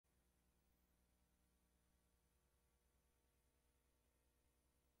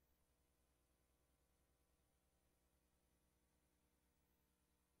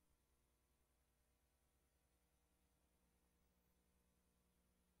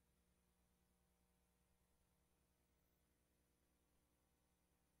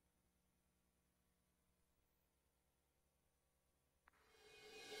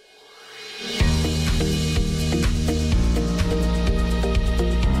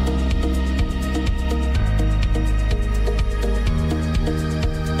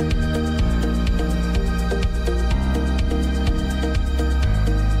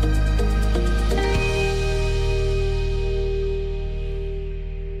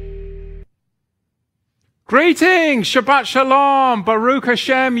Greetings, Shabbat Shalom, Baruch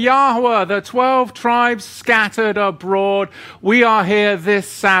Hashem Yahweh, the 12 tribes scattered abroad. We are here this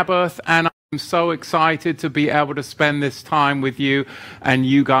Sabbath, and I'm so excited to be able to spend this time with you. And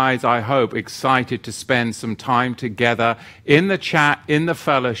you guys, I hope, excited to spend some time together in the chat, in the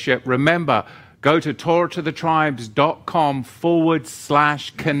fellowship. Remember, go to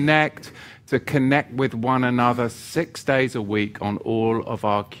TorahToTheTribes.com/connect to connect with one another 6 days a week on all of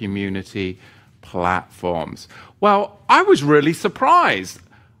our community platforms. Well, I was really surprised.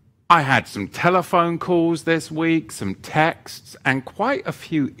 I had some telephone calls this week, some texts, and quite a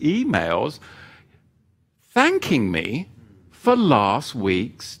few emails thanking me for last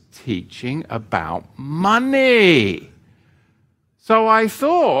week's teaching about money. So I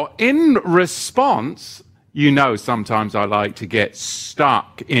thought, in response, sometimes I like to get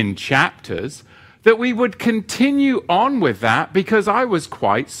stuck in chapters, that we would continue on with that, because I was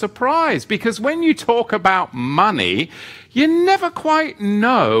quite surprised. Because when you talk about money, you never quite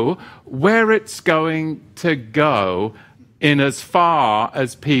know where it's going to go in as far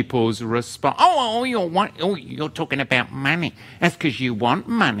as people's response. You're talking about money. That's because you want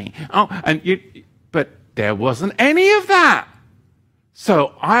money. But there wasn't any of that.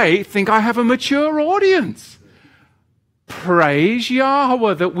 So I think I have a mature audience. Praise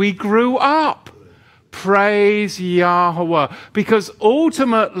Yahweh that we grew up. Praise Yahweh, because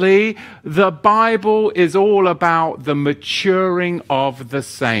ultimately the Bible is all about the maturing of the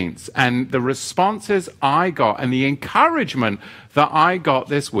saints. And the responses I got and the encouragement that I got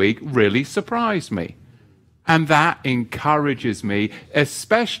this week really surprised me. And that encourages me,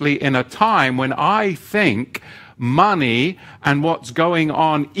 especially in a time when I think money and what's going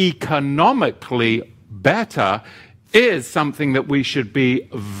on economically better is something that we should be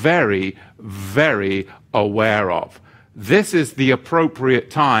very, very aware of. This is the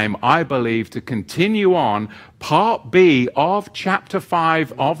appropriate time, I believe, to continue on part B of chapter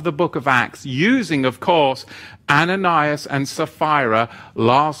 5 of the book of Acts, using, of course, Ananias and Sapphira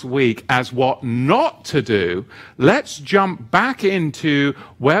last week as what not to do. Let's jump back into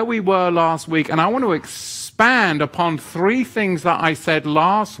where we were last week, and I want to expand upon 3 things that I said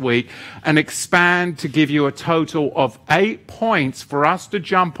last week and expand to give you a total of 8 points for us to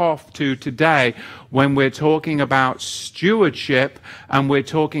jump off to today when we're talking about stewardship and we're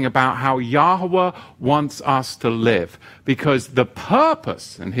talking about how Yahweh wants us to live. Because the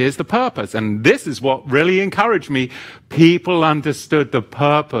purpose, and here's the purpose, and this is what really encouraged me, people understood the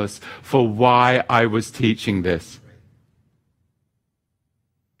purpose for why I was teaching this.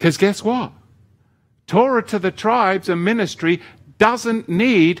 Because guess what? Torah to the Tribes and ministry doesn't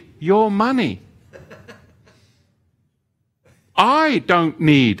need your money. I don't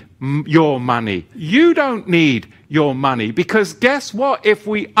need your money. You don't need your money. Because guess what? If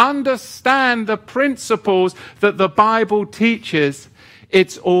we understand the principles that the Bible teaches,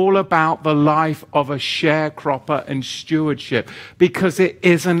 it's all about the life of a sharecropper and stewardship. Because it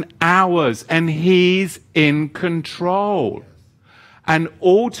isn't ours and He's in control. And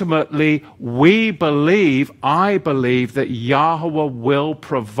ultimately, I believe that Yahweh will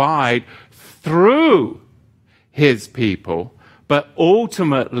provide through His people. But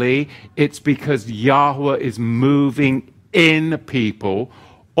ultimately, it's because Yahweh is moving in people,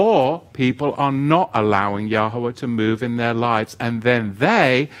 or people are not allowing Yahweh to move in their lives. And then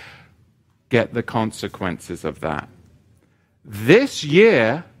they get the consequences of that. This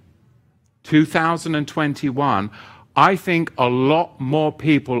year, 2021, I think a lot more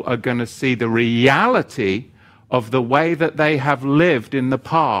people are going to see the reality of the way that they have lived in the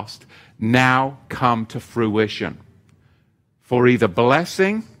past now come to fruition for either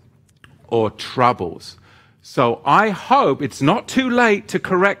blessing or troubles. So I hope it's not too late to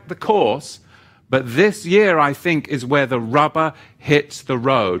correct the course, but this year I think is where the rubber hits the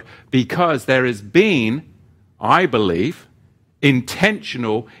road, because there has been, I believe,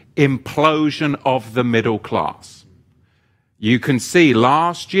 intentional implosion of the middle class. You can see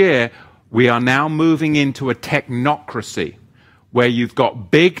last year, we are now moving into a technocracy where you've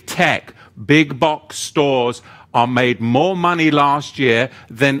got big tech, big box stores are made more money last year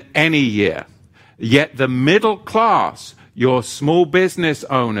than any year. Yet the middle class, your small business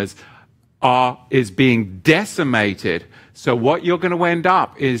owners, is being decimated. So what you're going to end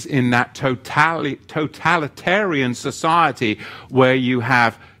up is in that totalitarian society where you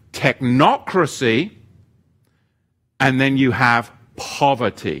have technocracy, and then you have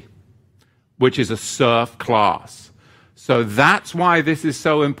poverty, which is a serf class. So that's why this is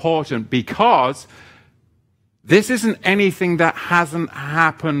so important, because this isn't anything that hasn't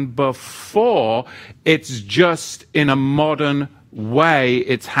happened before. It's just in a modern way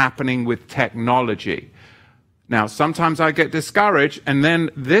it's happening with technology. Now, sometimes I get discouraged, and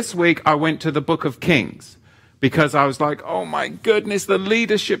then this week I went to the book of Kings because I was like, oh my goodness, the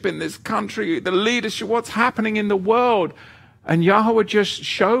leadership in this country, the leadership, what's happening in the world. And Yahweh just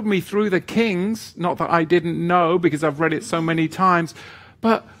showed me through the Kings, not that I didn't know because I've read it so many times,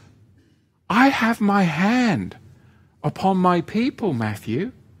 but I have my hand upon my people,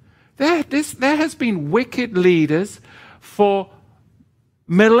 Matthew. There has been wicked leaders for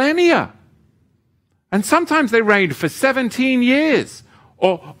millennia. And sometimes they reigned for 17 years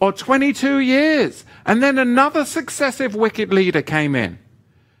or 22 years. And then another successive wicked leader came in.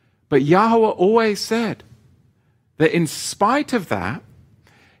 But Yahweh always said that in spite of that,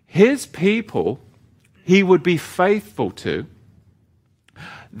 his people, he would be faithful to.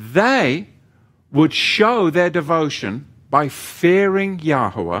 They would show their devotion by fearing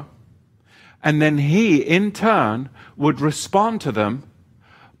Yahweh. And then he, in turn, would respond to them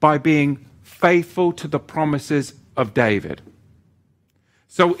by being faithful to the promises of David.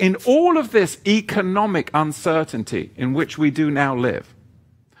 So in all of this economic uncertainty in which we do now live,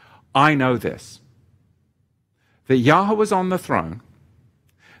 I know this, that Yahweh is on the throne,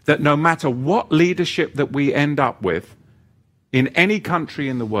 that no matter what leadership that we end up with in any country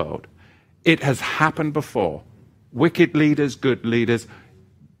in the world, it has happened before. Wicked leaders, good leaders,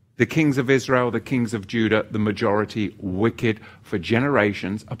 the kings of Israel, the kings of Judah, the majority wicked for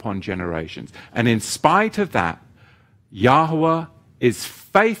generations upon generations. And in spite of that, Yahweh is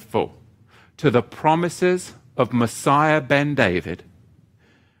faithful to the promises of Messiah ben David,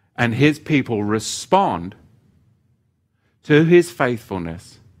 and his people respond to his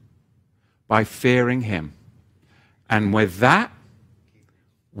faithfulness by fearing him. And with that,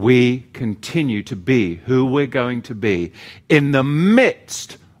 we continue to be who we're going to be in the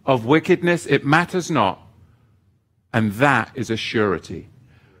midst of wickedness. It matters not. And that is a surety.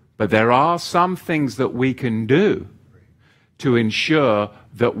 But there are some things that we can do to ensure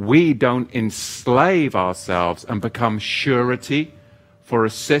that we don't enslave ourselves and become surety for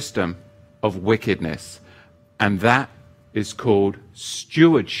a system of wickedness. And that is called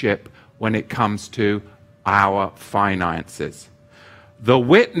stewardship when it comes to our finances. The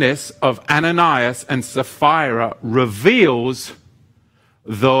witness of Ananias and Sapphira reveals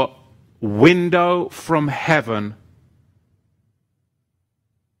the window from heaven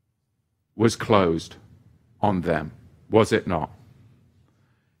was closed on them, was it not?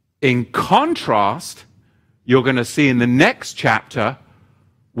 In contrast, you're going to see in the next chapter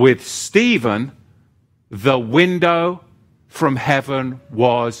with Stephen, the window from heaven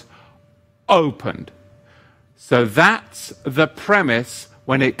was opened. So that's the premise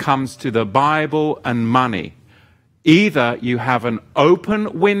when it comes to the Bible and money. Either you have an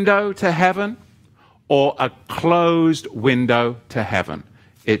open window to heaven or a closed window to heaven.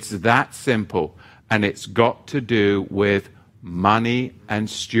 It's that simple, and it's got to do with money and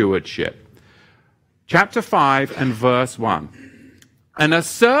stewardship. Chapter 5 and verse 1. And a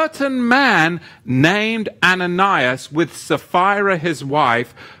certain man named Ananias with Sapphira his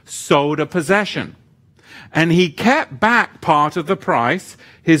wife sold a possession. And he kept back part of the price,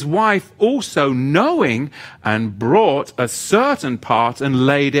 his wife also knowing, and brought a certain part and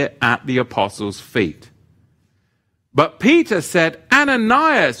laid it at the apostles' feet. But Peter said,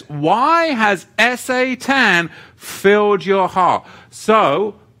 Ananias, why has Satan filled your heart?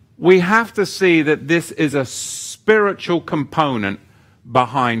 So we have to see that this is a spiritual component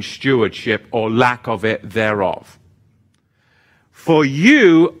behind stewardship or lack of it thereof. For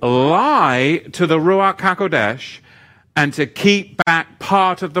you lie to the Ruach HaKodesh and to keep back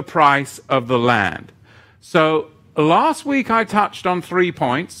part of the price of the land. So last week I touched on 3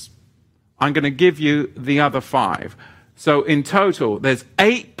 points. I'm going to give you the other 5. So in total, there's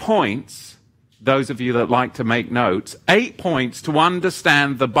 8 points, those of you that like to make notes, 8 points to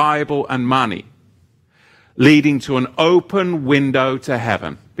understand the Bible and money, leading to an open window to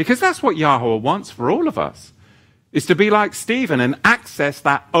heaven. Because that's what Yahweh wants for all of us, is to be like Stephen and access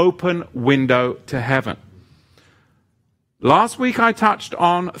that open window to heaven. Last week I touched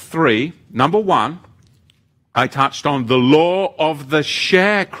on 3. Number 1, I touched on the law of the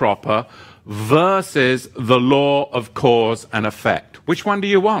sharecropper versus the law of cause and effect. Which one do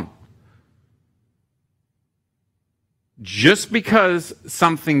you want? Just because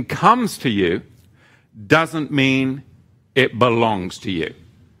something comes to you doesn't mean it belongs to you.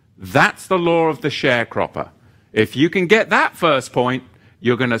 That's the law of the sharecropper. If you can get that first point,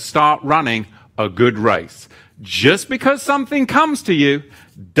 you're going to start running a good race. Just because something comes to you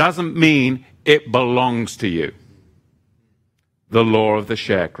doesn't mean it belongs to you. The law of the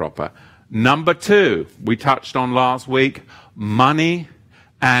sharecropper. Number 2, we touched on last week, money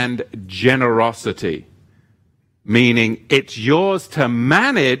and generosity. meaning it's yours to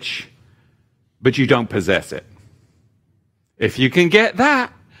manage, but you don't possess it. If you can get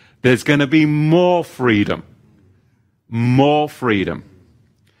that, there's going to be more freedom. More freedom.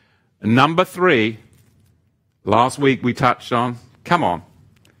 Number 3, last week we touched on, come on,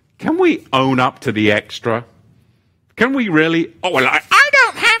 can we own up to the extra? Can we really, I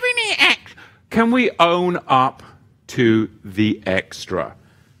don't have any extra. Can we own up to the extra?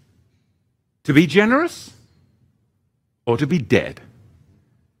 To be generous or to be dead?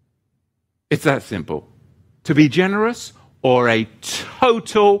 It's that simple. To be generous or a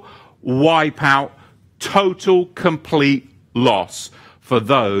total wipeout, total complete loss for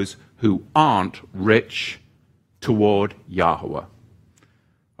those who aren't rich toward Yahweh.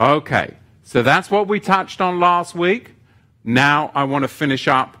 Okay, so that's what we touched on last week. Now I want to finish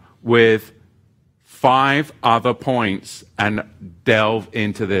up with 5 other points and delve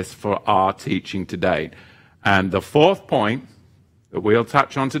into this for our teaching today. And the 4th point that we'll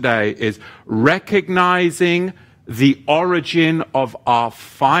touch on today is recognizing the origin of our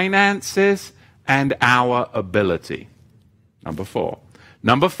finances and our ability. Number 4.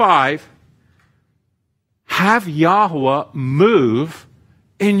 Number 5, have Yahweh move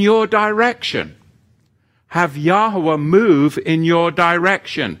in your direction. Have Yahweh move in your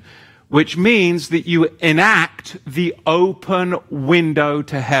direction, which means that you enact the open window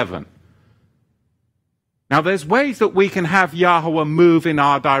to heaven. Now, there's ways that we can have Yahweh move in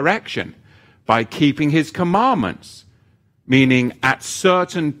our direction by keeping his commandments, meaning at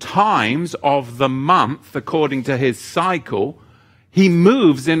certain times of the month, according to his cycle, he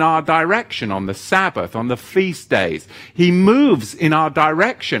moves in our direction on the Sabbath, on the feast days. He moves in our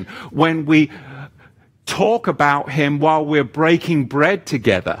direction when we talk about him while we're breaking bread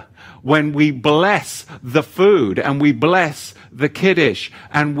together, when we bless the food and we bless the Kiddush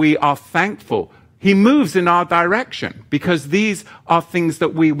and we are thankful. He moves in our direction because these are things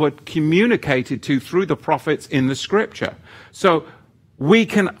that we were communicated to through the prophets in the scripture. So we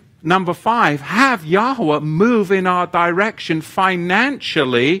can, number 5, have Yahweh move in our direction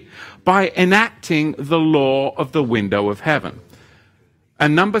financially by enacting the law of the window of heaven.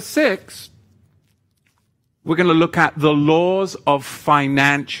 And number 6, we're going to look at the laws of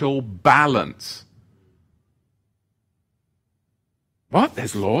financial balance. What?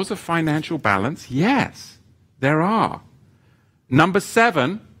 There's laws of financial balance? Yes, there are. Number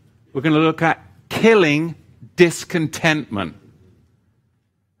 7, we're going to look at killing discontentment.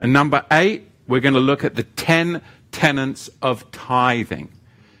 And number 8, we're going to look at the 10 tenets of tithing.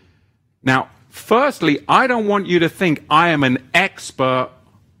 Now, firstly, I don't want you to think I am an expert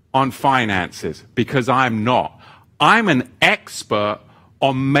on finances, because I'm not. I'm an expert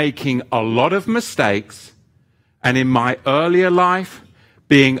on making a lot of mistakes, and in my earlier life,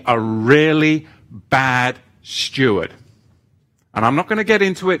 being a really bad steward. And I'm not going to get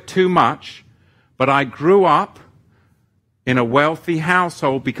into it too much, but I grew up in a wealthy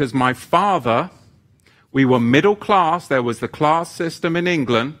household because my father, we were middle class. There was the class system in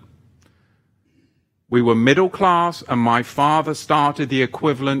England. We were middle class, and my father started the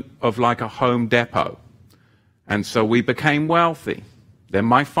equivalent of like a Home Depot. And so we became wealthy. Then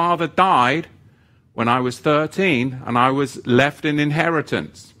my father died when I was 13, and I was left an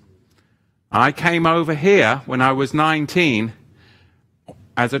inheritance. I came over here when I was 19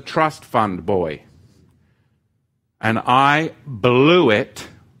 as a trust fund boy. And I blew it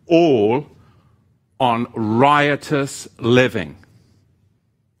all on riotous living.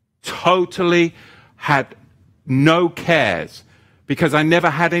 Totally had no cares because I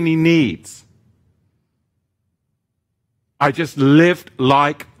never had any needs. I just lived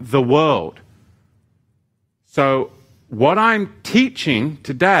like the world. So what I'm teaching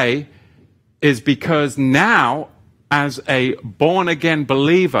today is because now, as a born-again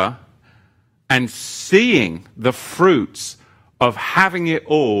believer and seeing the fruits of having it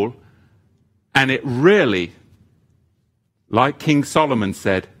all, and it really, like King Solomon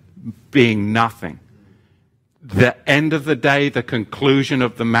said, being nothing. The end of the day, the conclusion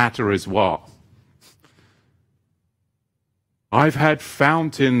of the matter is what? I've had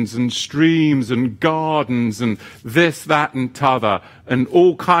fountains and streams and gardens and this, that, and t'other, and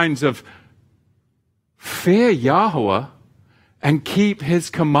all kinds of fear Yahweh and keep his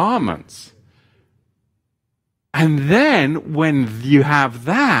commandments. And then when you have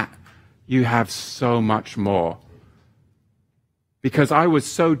that, you have so much more. Because I was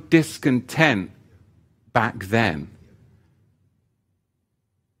so discontent back then.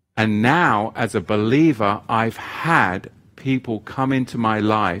 And now, as a believer, I've had people come into my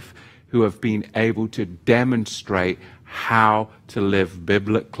life who have been able to demonstrate how to live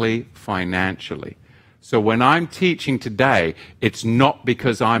biblically, financially. So when I'm teaching today, it's not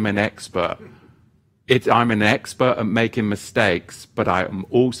because I'm an expert. I'm an expert at making mistakes, but I am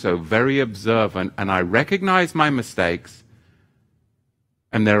also very observant and I recognize my mistakes.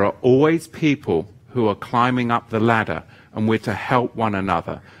 And there are always people who are climbing up the ladder, and we're to help one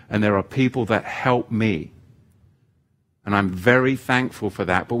another. And there are people that help me. And I'm very thankful for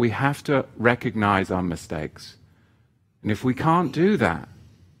that, but we have to recognize our mistakes. And if we can't do that,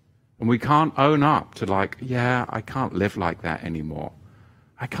 and we can't own up to like, yeah, I can't live like that anymore.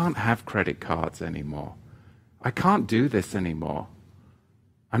 I can't have credit cards anymore. I can't do this anymore.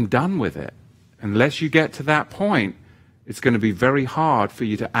 I'm done with it. Unless you get to that point, it's going to be very hard for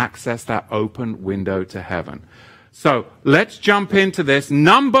you to access that open window to heaven. So let's jump into this.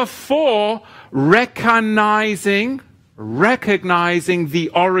 Number 4, recognizing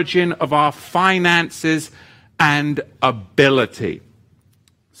the origin of our finances and ability.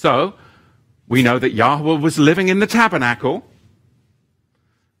 So we know that Yahweh was living in the tabernacle,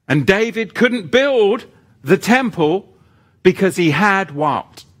 and David couldn't build the temple because he had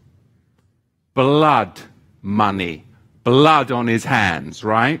what? Blood money. Blood on his hands,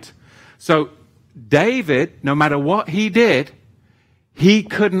 right? So David, no matter what he did, he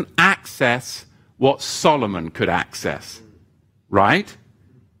couldn't access what Solomon could access, right?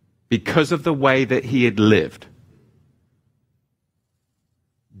 Because of the way that he had lived.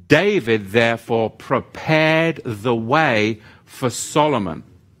 David, therefore, prepared the way for Solomon.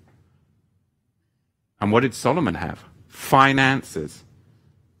 And what did Solomon have? Finances,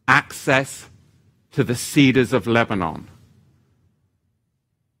 access to the cedars of Lebanon,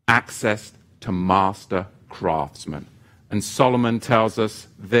 access to master craftsmen. And Solomon tells us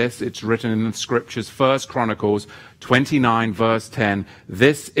this, it's written in the scriptures, 1 Chronicles 29 verse 10,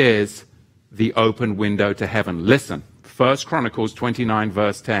 this is the open window to heaven. Listen, 1 Chronicles 29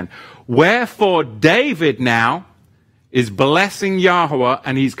 verse 10. Wherefore David now is blessing Yahweh,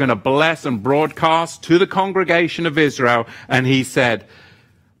 and he's going to bless and broadcast to the congregation of Israel. And he said,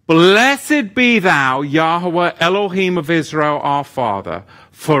 Blessed be thou, Yahweh, Elohim of Israel, our Father,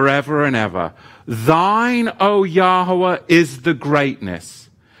 forever and ever. Thine, O Yahweh, is the greatness,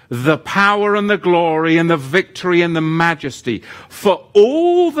 the power and the glory and the victory and the majesty. For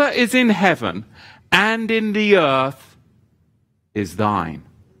all that is in heaven and in the earth is thine.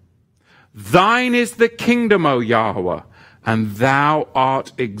 Thine is the kingdom, O Yahweh, and thou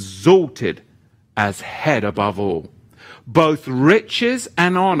art exalted as head above all. Both riches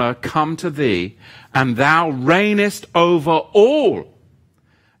and honor come to thee, and thou reignest over all.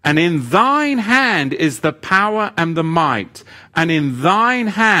 And in thine hand is the power and the might, and in thine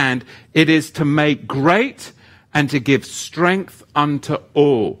hand it is to make great and to give strength unto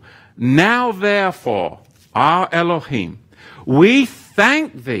all. Now therefore, our Elohim, we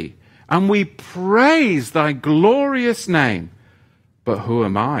thank thee, and we praise thy glorious name. But who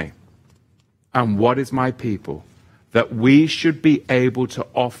am I? And what is my people, that we should be able to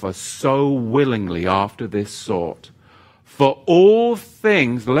offer so willingly after this sort? For all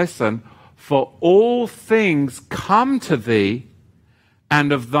things, listen, for all things come to thee,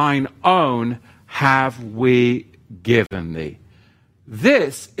 and of thine own have we given thee.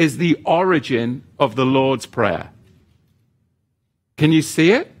 This is the origin of the Lord's Prayer. Can you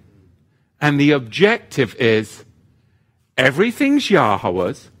see it? And the objective is, everything's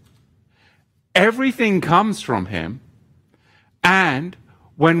Yahweh's, everything comes from him, and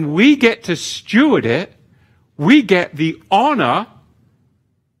when we get to steward it, we get the honor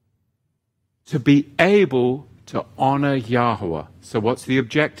to be able to honor Yahweh. So what's the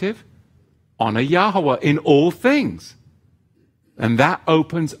objective? Honor Yahweh in all things. And that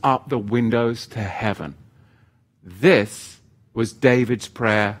opens up the windows to heaven. This was David's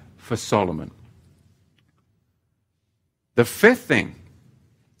prayer for Solomon. The fifth thing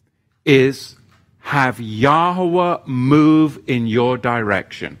is have Yahweh move in your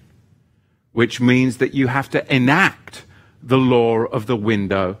direction, which means that you have to enact the law of the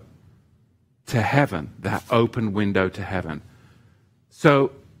window to heaven, that open window to heaven.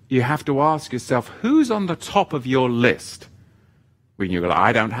 So you have to ask yourself, who's on the top of your list? When you go,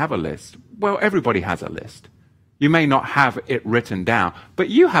 I don't have a list. Well, everybody has a list. You may not have it written down, but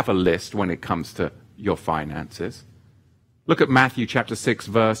you have a list when it comes to your finances. Look at Matthew chapter 6,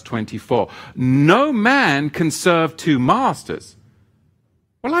 verse 24. No man can serve two masters.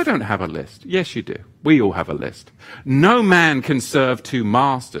 Well, I don't have a list. Yes, you do. We all have a list. No man can serve two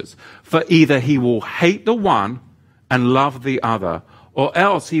masters, for either he will hate the one and love the other, or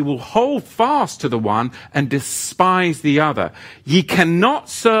else he will hold fast to the one and despise the other. Ye cannot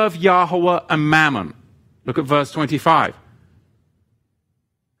serve Yahweh and Mammon. Look at verse 25.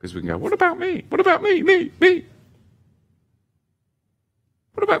 Because we can go, what about me? What about me? Me?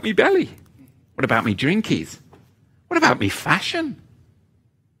 What about me belly? What about me drinkies? What about me fashion?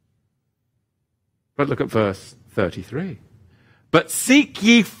 But look at verse 33. But seek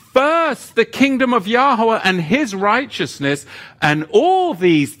ye first the kingdom of Yahweh and his righteousness, and all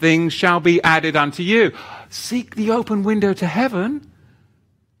these things shall be added unto you. Seek the open window to heaven,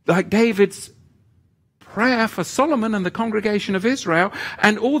 like David's prayer for Solomon and the congregation of Israel,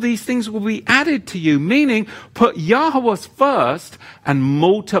 and all these things will be added to you. Meaning, put Yahweh first, and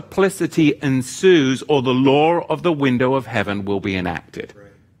multiplicity ensues, or the law of the window of heaven will be enacted.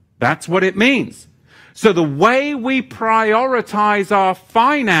 That's what it means. So the way we prioritize our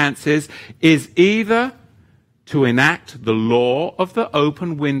finances is either to enact the law of the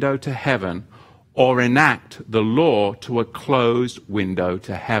open window to heaven, or enact the law to a closed window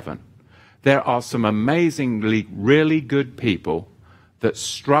to heaven. There are some amazingly really good people that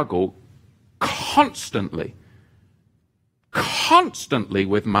struggle constantly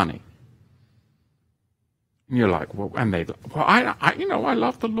with money. And you're like, well, and they, well, I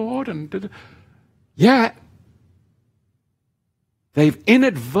love the Lord, and yet they've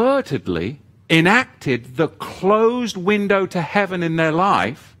inadvertently enacted the closed window to heaven in their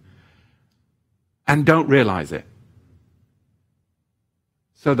life and don't realize it.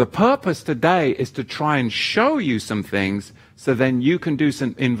 So the purpose today is to try and show you some things so then you can do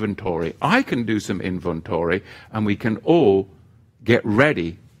some inventory. I can do some inventory, and we can all get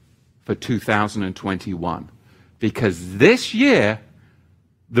ready for 2021. Because this year,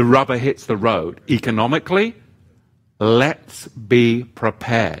 the rubber hits the road. Economically, let's be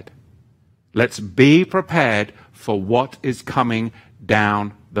prepared. Let's be prepared for what is coming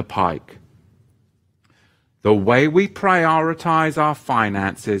down the pike. The way we prioritize our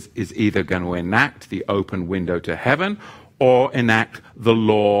finances is either going to enact the open window to heaven or enact the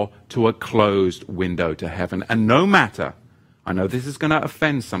law to a closed window to heaven. And no matter, I know this is going to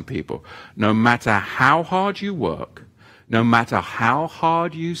offend some people, no matter how hard you work, no matter how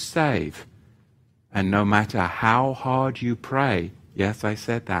hard you save, and no matter how hard you pray, yes, I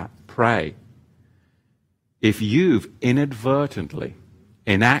said that, pray, if you've inadvertently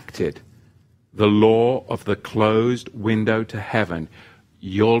enacted the law of the closed window to heaven,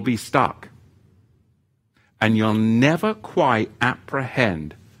 you'll be stuck. And you'll never quite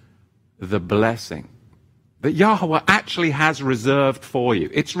apprehend the blessing that Yahweh actually has reserved for you.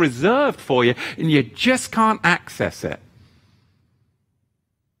 It's reserved for you, and you just can't access it.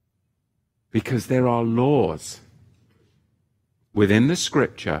 Because there are laws within the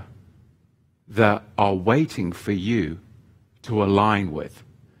Scripture that are waiting for you to align with.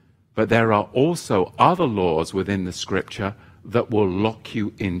 But there are also other laws within the Scripture that will lock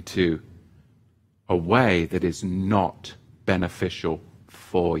you into a way that is not beneficial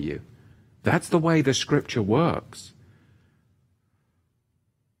for you. That's the way the Scripture works.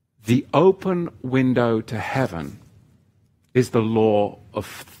 The open window to heaven is the law of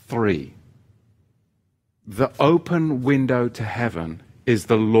three. The open window to heaven is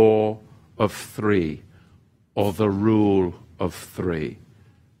the law of three, or the rule of three.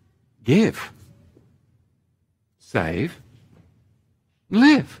 Give, save,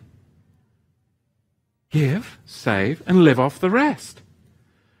 live. Give, save, and live off the rest.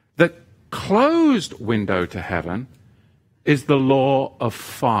 The closed window to heaven is the law of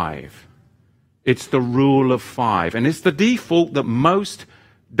five. It's the rule of five. And it's the default that most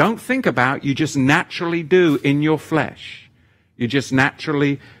don't think about. You just naturally do in your flesh. You just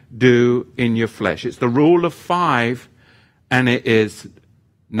naturally do in your flesh. It's the rule of five, and it is,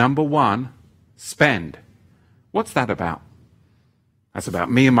 number one, spend. What's that about? That's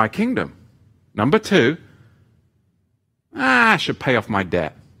about me and my kingdom. Number two, I should pay off my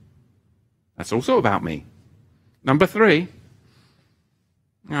debt. That's also about me. Number three,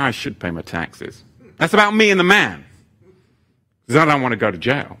 I should pay my taxes. That's about me and the man, because I don't want to go to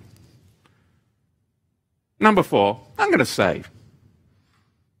jail. Number four, I'm going to save.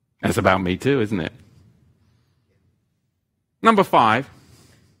 That's about me too, isn't it? Number five,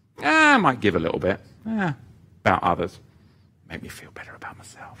 I might give a little bit. About others. Make me feel better about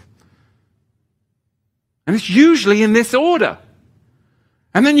myself. And it's usually in this order.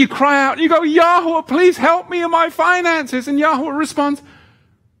 And then you cry out and you go, Yahweh, please help me in my finances. And Yahweh responds,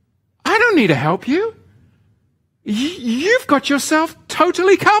 I don't need to help you. You've got yourself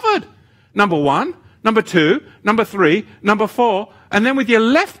totally covered. Number one, number two, number three, number four. And then with your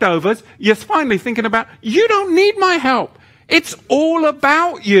leftovers, you're finally thinking about, you don't need my help. It's all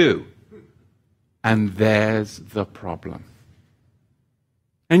about you. And there's the problem.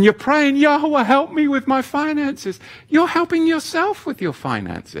 And you're praying, Yahweh, help me with my finances. You're helping yourself with your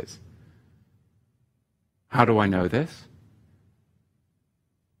finances. How do I know this?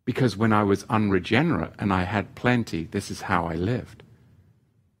 Because when I was unregenerate and I had plenty, this is how I lived.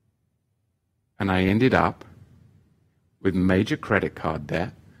 And I ended up with major credit card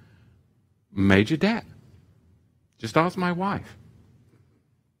debt, major debt. Just ask my wife.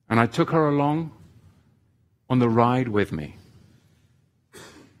 And I took her along on the ride with me.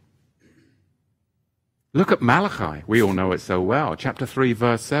 Look at Malachi. We all know it so well. Chapter 3,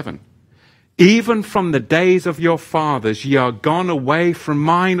 verse 7. Even from the days of your fathers ye are gone away from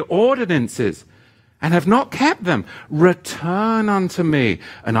mine ordinances, and have not kept them. Return unto me,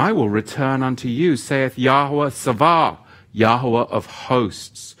 and I will return unto you, saith Yahweh Savah, Yahweh of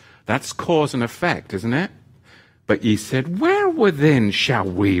hosts. That's cause and effect, isn't it? But ye said, wherewithin shall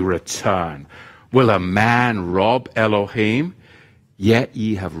we return? Will a man rob Elohim? Yet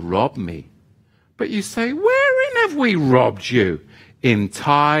ye have robbed me. But you say, wherein have we robbed you? In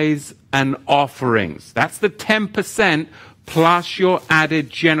tithes and offerings. That's the 10% plus your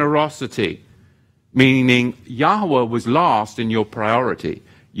added generosity. Meaning Yahweh was last in your priority.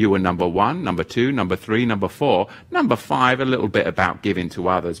 You were number 1, number 2, number 3, number 4. Number 5, a little bit about giving to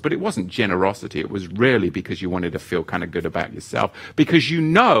others. But it wasn't generosity. It was really because you wanted to feel kind of good about yourself. Because you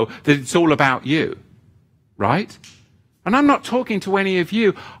know that it's all about you. Right? And I'm not talking to any of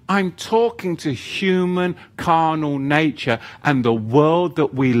you. I'm talking to human carnal nature and the world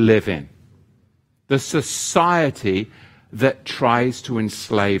that we live in. The society that tries to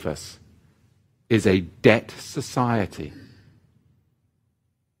enslave us is a debt society.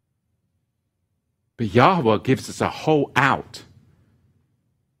 But Yahweh gives us a whole out.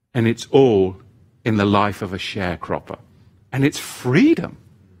 And it's all in the life of a sharecropper. And it's freedom.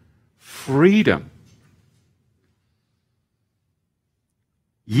 Freedom.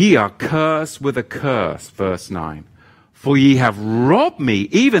 Ye are cursed with a curse, verse 9. For ye have robbed me,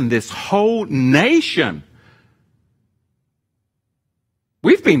 even this whole nation.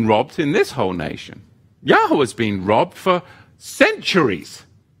 We've been robbed in this whole nation. Yahweh's been robbed for centuries.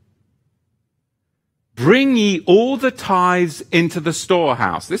 Bring ye all the tithes into the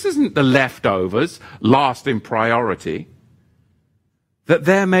storehouse. This isn't the leftovers, last in priority. That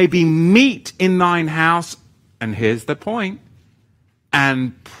there may be meat in thine house. And here's the point.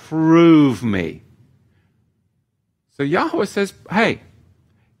 And prove me. So Yahweh says, hey,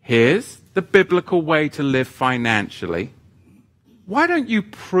 here's the biblical way to live financially. Why don't you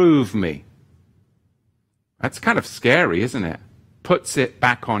prove me? That's kind of scary, isn't it? Puts it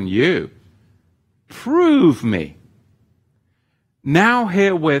back on you. Prove me. Now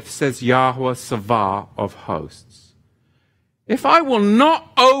herewith, says Yahweh Savah of hosts, if I will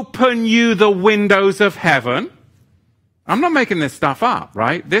not open you the windows of heaven, I'm not making this stuff up,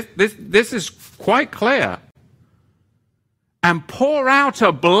 right? This is quite clear. And pour out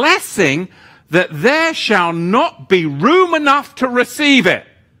a blessing that there shall not be room enough to receive it.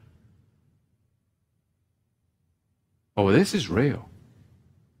 Oh, this is real.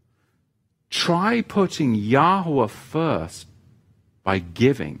 Try putting Yahweh first by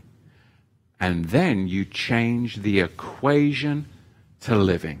giving, and then you change the equation to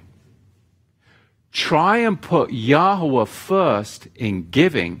living. Try and put Yahweh first in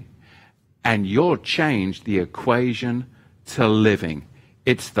giving, and you'll change the equation to living.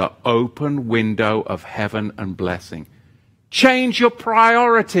 It's the open window of heaven and blessing. Change your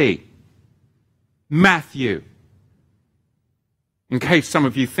priority. Matthew. In case some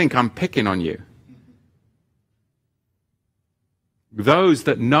of you think I'm picking on you. Those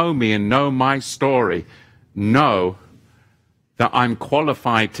that know me and know my story know that I'm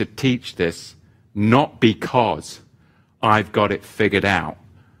qualified to teach this, not because I've got it figured out,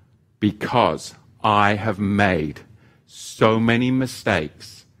 because I have made so many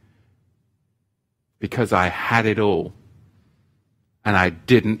mistakes, because I had it all and I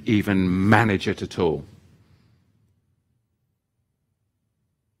didn't even manage it at all.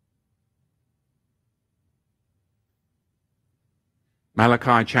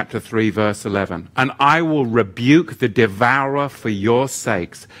 Malachi chapter 3 verse 11. And I will rebuke the devourer for your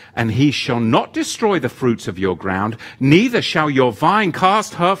sakes, and he shall not destroy the fruits of your ground, neither shall your vine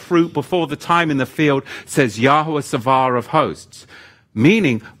cast her fruit before the time in the field, says Yahweh Savah of hosts.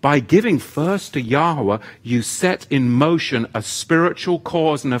 Meaning, by giving first to Yahweh, you set in motion a spiritual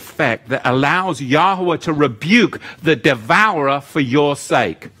cause and effect that allows Yahweh to rebuke the devourer for your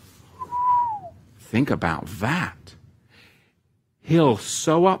sake. Think about that. He'll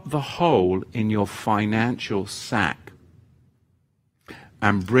sew up the hole in your financial sack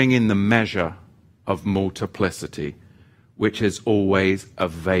and bring in the measure of multiplicity which has always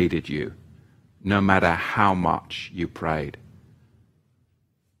evaded you, no matter how much you prayed.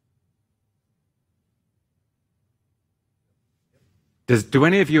 Do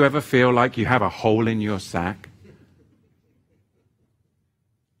any of you ever feel like you have a hole in your sack?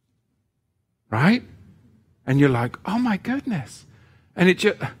 Right? And you're like, oh my goodness. And it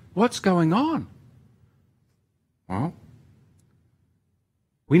just, what's going on? Well,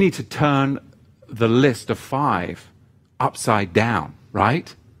 we need to turn the list of 5 upside down,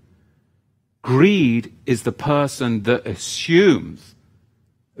 right? Greed is the person that assumes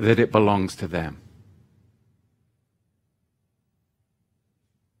that it belongs to them.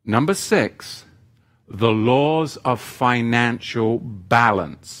 Number 6, the laws of financial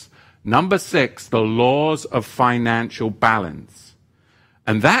balance. Number 6, the laws of financial balance.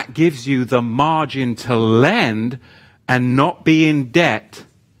 And that gives you the margin to lend and not be in debt.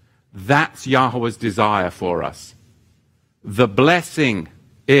 That's Yahweh's desire for us. The blessing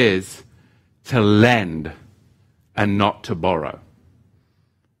is to lend and not to borrow.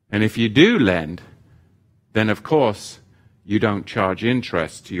 And if you do lend, then of course you don't charge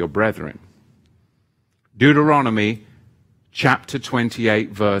interest to your brethren. Deuteronomy chapter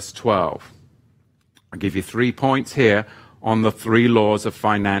 28, verse 12. I'll give you 3 points here on the 3 laws of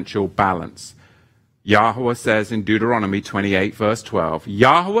financial balance. Yahweh says in Deuteronomy 28, verse 12,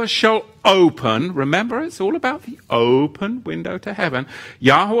 Yahweh shall open, remember it's all about the open window to heaven.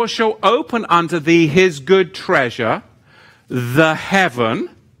 Yahweh shall open unto thee his good treasure, the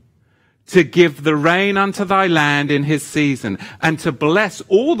heaven, to give the rain unto thy land in his season, and to bless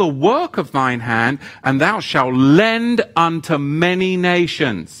all the work of thine hand, and thou shalt lend unto many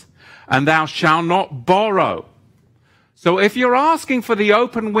nations, and thou shalt not borrow. So if you're asking for the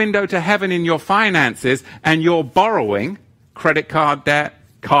open window to heaven in your finances, and you're borrowing, credit card debt,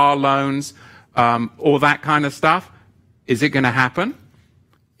 car loans, all that kind of stuff, is it going to happen?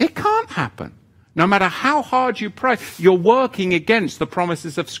 It can't happen. No matter how hard you pray, you're working against the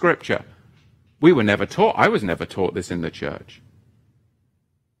promises of Scripture. We were never taught, I was never taught this in the church.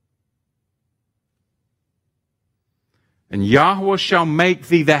 And Yahweh shall make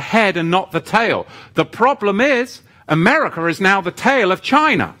thee the head and not the tail. The problem is, America is now the tail of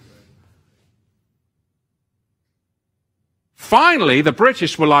China. Finally, the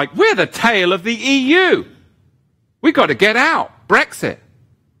British were like, we're the tail of the EU. We've got to get out. Brexit.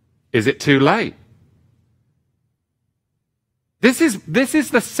 Is it too late? This is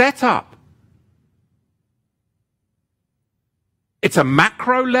the setup. It's a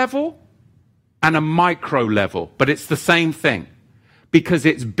macro level and a micro level, but it's the same thing because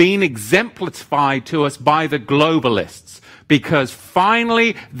it's been exemplified to us by the globalists. Because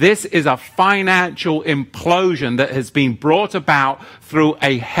finally, this is a financial implosion that has been brought about through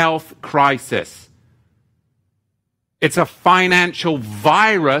a health crisis. It's a financial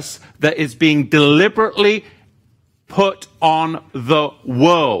virus that is being deliberately put on the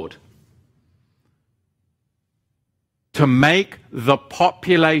world to make the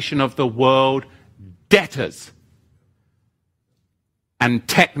population of the world debtors. And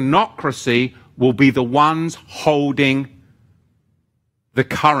technocracy will be the ones holding the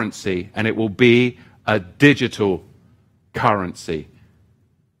currency, and it will be a digital currency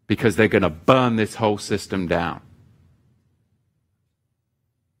because they're going to burn this whole system down.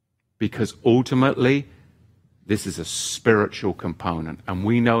 Because ultimately, this is a spiritual component. And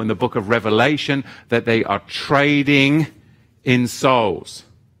we know in the book of Revelation that they are trading in souls.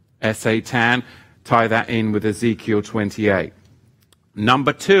 Satan, tie that in with Ezekiel 28.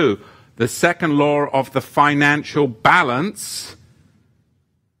 Number 2, the second law of the financial balance.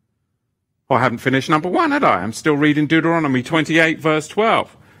 Oh, I haven't finished number 1, had I? I'm still reading Deuteronomy 28, verse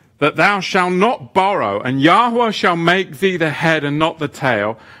 12. That thou shalt not borrow, and Yahweh shall make thee the head and not the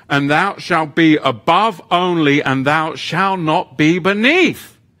tail, and thou shalt be above only, and thou shalt not be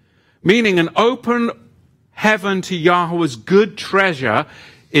beneath. Meaning an open heaven to Yahweh's good treasure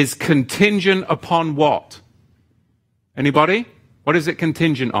is contingent upon what? Anybody? What is it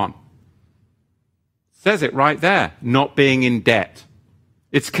contingent on? It says it right there, not being in debt.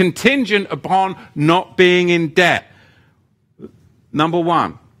 It's contingent upon not being in debt. Number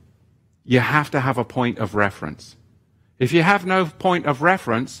 1. You have to have a point of reference. If you have no point of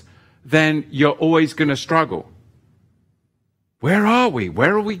reference, then you're always going to struggle. Where are we?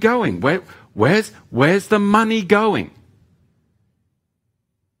 Where are we going? Where's the money going?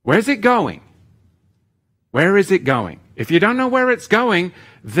 Where's it going? Where is it going? If you don't know where it's going,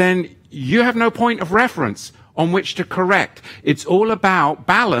 then you have no point of reference on which to correct. It's all about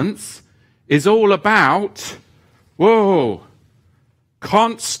balance, is all about,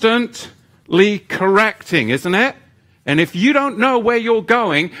 constantly correcting, isn't it? And if you don't know where you're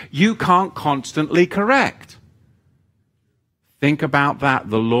going, you can't constantly correct. Think about that,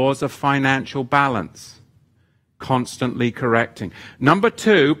 the laws of financial balance. Constantly correcting. Number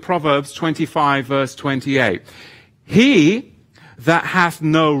 2, Proverbs 25, verse 28. He that hath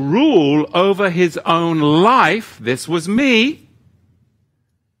no rule over his own life, this was me.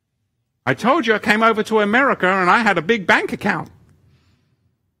 I told you I came over to America and I had a big bank account.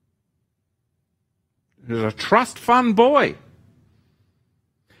 He was a trust fund boy.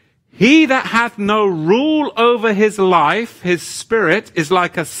 He that hath no rule over his life, his spirit, is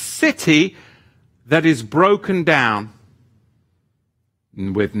like a city that is broken down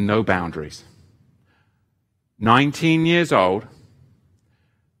with no boundaries. 19 years old,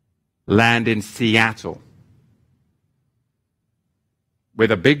 land in Seattle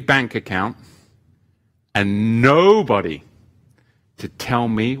with a big bank account and nobody to tell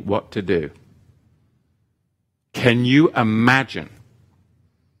me what to do. Can you imagine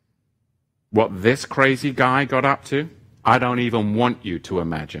what this crazy guy got up to? I don't even want you to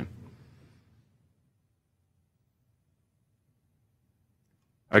imagine.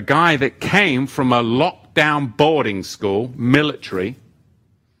 A guy that came from a lockdown boarding school, military,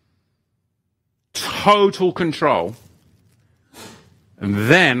 total control, and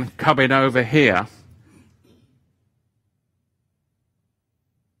then coming over here,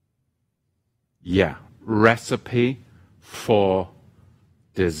 recipe for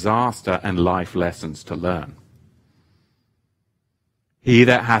disaster and life lessons to learn. He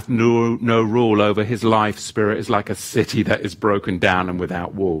that hath no rule over his life spirit is like a city that is broken down and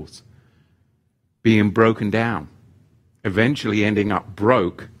without walls. Being broken down, eventually ending up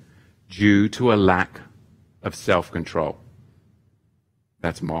broke due to a lack of self-control.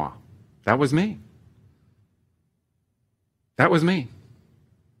 That's more. That was me. That was me.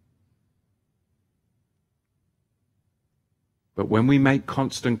 But when we make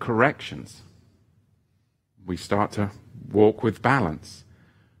constant corrections, we start to walk with balance.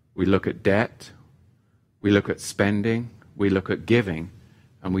 We look at debt, we look at spending, we look at giving,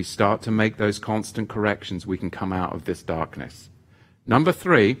 and we start to make those constant corrections, we can come out of this darkness. Number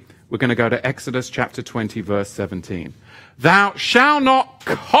 3, we're going to go to Exodus chapter 20, verse 17. Thou shalt not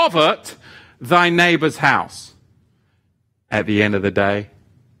covet thy neighbor's house. At the end of the day,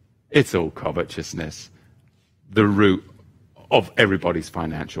 it's all covetousness, the root of everybody's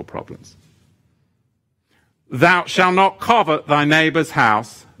financial problems. Thou shalt not covet thy neighbor's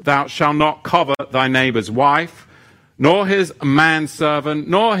house. Thou shalt not covet thy neighbor's wife, nor his manservant,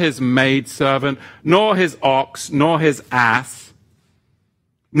 nor his maidservant, nor his ox, nor his ass,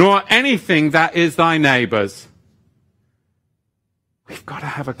 nor anything that is thy neighbor's. We've got to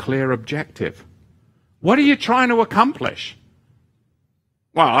have a clear objective. What are you trying to accomplish?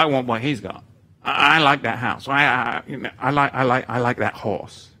 Well, I want what he's got. I like that house. I like that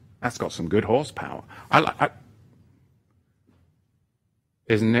horse. That's got some good horsepower.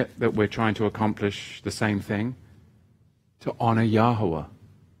 Isn't it that we're trying to accomplish the same thing? To honor Yahweh.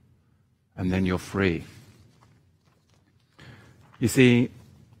 And then you're free. You see,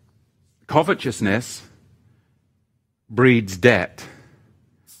 covetousness breeds debt.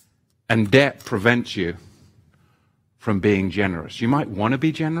 And debt prevents you from being generous. You might want to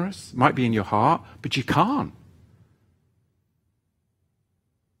be generous, might be in your heart, but you can't.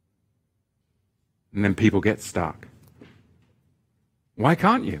 And then people get stuck. Why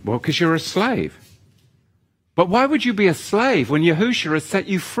can't you? Well, because you're a slave. But why would you be a slave when Yahushua has set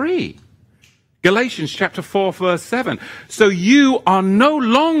you free? Galatians chapter 4, verse 7. So you are no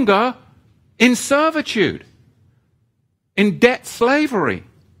longer in servitude, in debt slavery,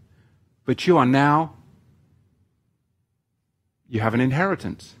 but you are now, you have an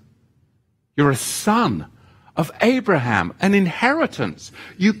inheritance. You're a son of Abraham, an inheritance.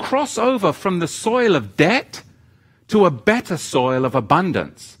 You cross over from the soil of debt to a better soil of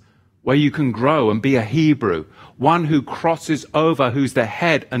abundance, where you can grow and be a Hebrew, one who crosses over, who's the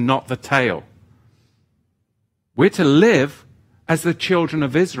head and not the tail. We're to live as the children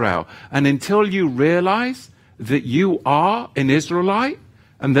of Israel. And until you realize that you are an Israelite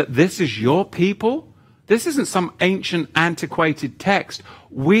and that this is your people, this isn't some ancient, antiquated text.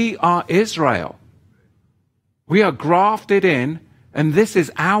 We are Israel. We are grafted in, and this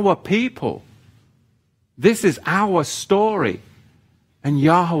is our people. This is our story. And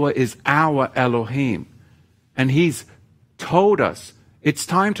Yahweh is our Elohim. And He's told us it's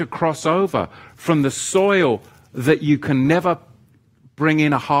time to cross over from the soil that you can never bring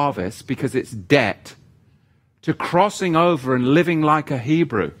in a harvest because it's debt, to crossing over and living like a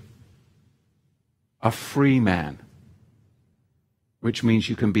Hebrew, a free man, which means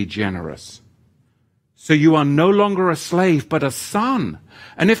you can be generous. So you are no longer a slave, but a son.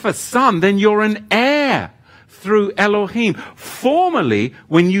 And if a son, then you're an heir through Elohim. Formerly,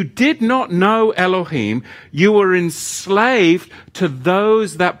 when you did not know Elohim, you were enslaved to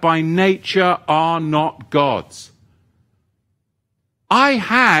those that by nature are not gods. I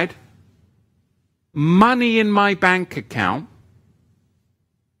had money in my bank account,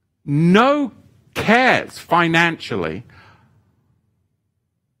 no cares financially.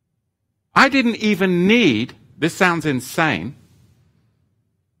 I didn't even need, this sounds insane,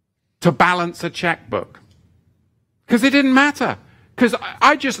 to balance a checkbook. Because it didn't matter. Because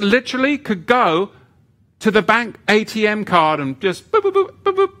I just literally could go to the bank ATM card and just boop, boop, boop,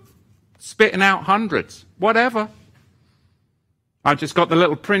 boop, boop, spitting out hundreds, whatever. I just got the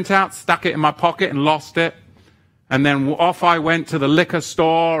little printout, stuck it in my pocket and lost it. And then off I went to the liquor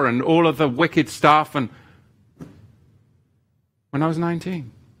store and all of the wicked stuff. And when I was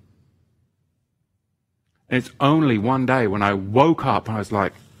 19. And it's only one day when I woke up and I was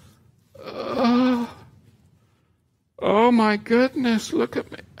like, oh my goodness, look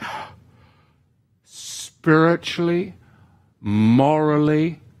at me. Spiritually,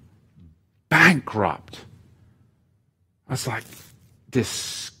 morally bankrupt. I was like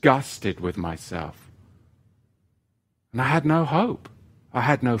disgusted with myself. And I had no hope. I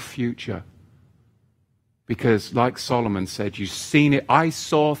had no future. Because like Solomon said, you've seen it. I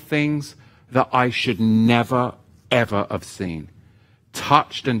saw things that I should never, ever have seen.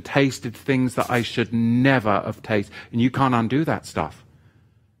 Touched and tasted things that I should never have tasted. And you can't undo that stuff.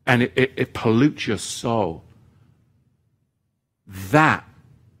 And it pollutes your soul. That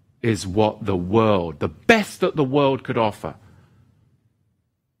is what the world, the best that the world could offer.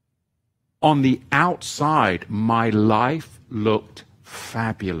 On the outside, my life looked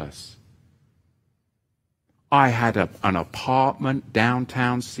fabulous. I had an apartment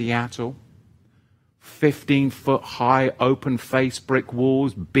downtown Seattle. 15-foot high open face brick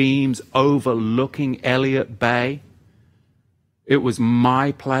walls, beams overlooking Elliott Bay. It was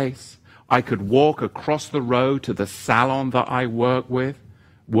my place. I could walk across the road to the salon that I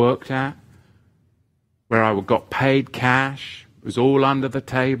worked at, where I got paid cash. It was all under the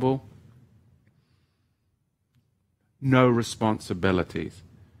table. No responsibilities.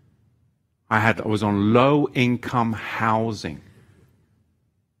 I was on low-income housing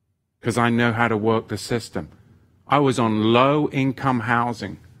because I know how to work the system. I was on low-income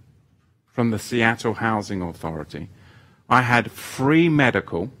housing from the Seattle Housing Authority. I had free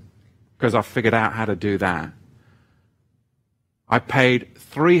medical because I figured out how to do that. I paid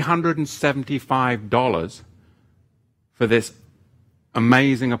 $375 for this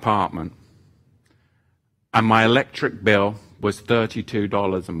amazing apartment, and my electric bill was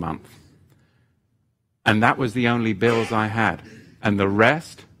 $32 a month. And that was the only bills I had. And the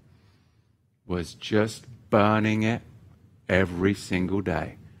rest was just burning it every single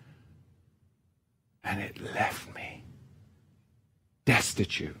day. And it left me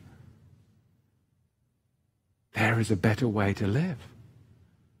destitute. There is a better way to live.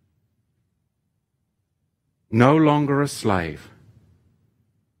 No longer a slave.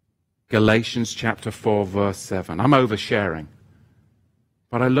 Galatians chapter 4, verse 7. I'm oversharing.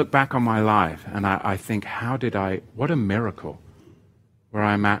 But I look back on my life and I think, what a miracle where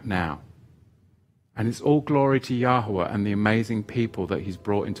I'm at now. And it's all glory to Yahweh and the amazing people that He's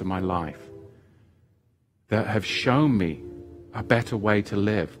brought into my life that have shown me a better way to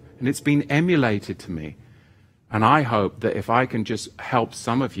live. And it's been emulated to me. And I hope that if I can just help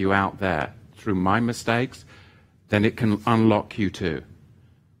some of you out there through my mistakes, then it can unlock you too.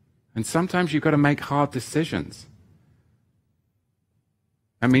 And sometimes you've got to make hard decisions.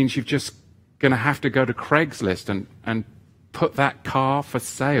 That means you're just going to have to go to Craigslist and put that car for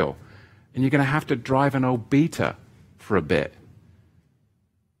sale. And you're going to have to drive an old Beta for a bit.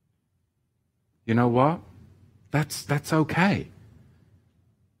 You know what? That's okay.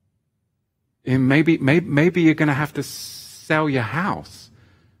 And maybe you're going to have to sell your house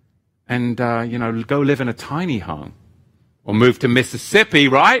and go live in a tiny home. Or move to Mississippi,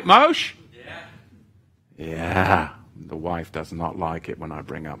 right, Moshe? Yeah. Yeah. The wife does not like it when I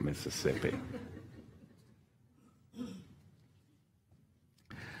bring up Mississippi.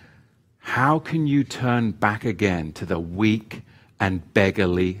 How can you turn back again to the weak and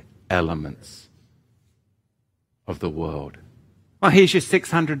beggarly elements of the world? Well, here's your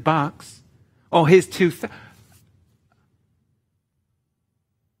 $600. Oh, here's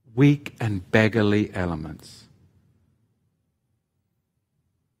weak and beggarly elements.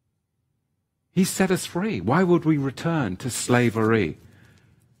 He set us free. Why would we return to slavery?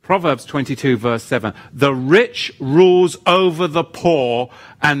 Proverbs 22, verse 7. The rich rules over the poor,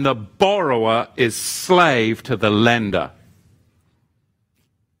 and the borrower is slave to the lender.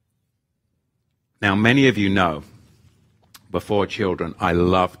 Now, many of you know, before children, I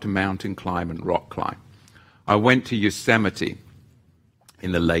loved to mountain climb and rock climb. I went to Yosemite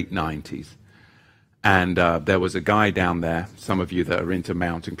in the late 90s. And there was a guy down there, some of you that are into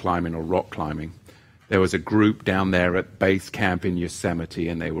mountain climbing or rock climbing, there was a group down there at base camp in Yosemite,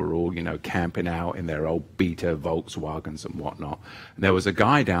 and they were all, camping out in their old Beta Volkswagens and whatnot. And there was a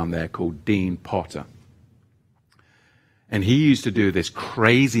guy down there called Dean Potter. And he used to do this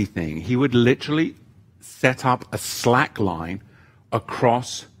crazy thing. He would literally set up a slack line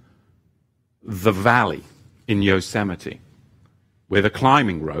across the valley in Yosemite with a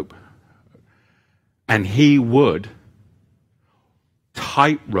climbing rope. And he would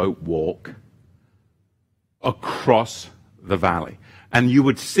tightrope walk across the valley. And you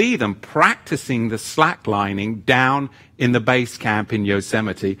would see them practicing the slacklining down in the base camp in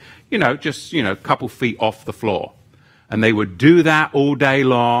Yosemite, just a couple feet off the floor. And they would do that all day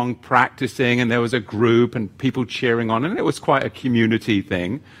long, practicing, and there was a group and people cheering on, and it was quite a community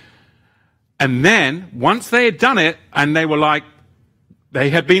thing. And then, once they had done it, and they were like, they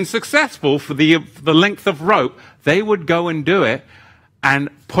had been successful for the length of rope, they would go and do it and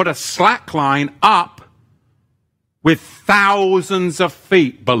put a slack line up with thousands of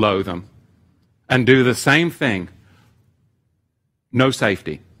feet below them and do the same thing. No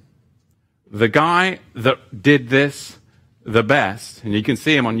safety. The guy that did this the best, and you can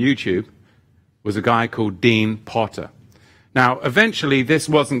see him on YouTube, was a guy called Dean Potter. Now, eventually, this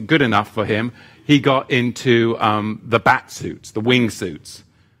wasn't good enough for him. He got into the bat suits, the wing suits.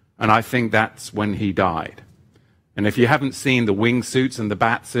 And I think that's when he died. And if you haven't seen the wing suits and the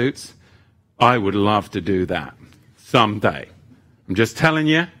bat suits, I would love to do that someday. I'm just telling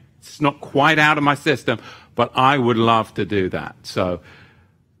you, it's not quite out of my system, but I would love to do that. So,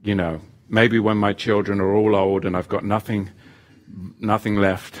 maybe when my children are all old and I've got nothing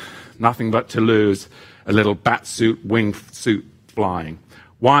left, nothing but to lose, a little bat suit, wing suit flying.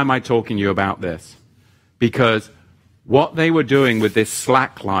 Why am I talking to you about this? Because what they were doing with this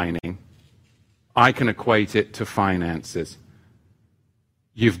slacklining, I can equate it to finances.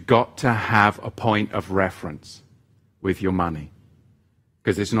 You've got to have a point of reference with your money,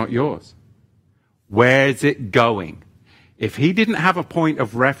 because it's not yours. Where's it going? If he didn't have a point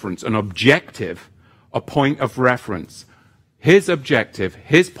of reference, an objective, a point of reference, his objective,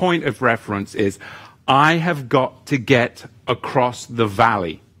 his point of reference is, I have got to get across the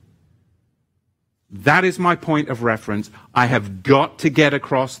valley. That is my point of reference. I have got to get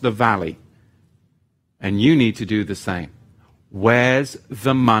across the valley. And you need to do the same. Where's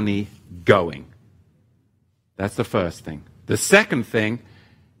the money going? That's the first thing. The second thing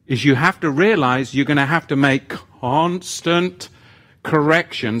is you have to realize you're going to have to make constant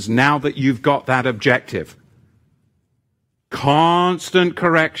corrections now that you've got that objective. Constant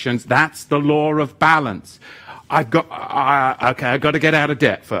corrections. That's the law of balance. I've got to get out of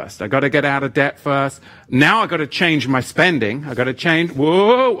debt first. Now I've got to change my spending. I got to change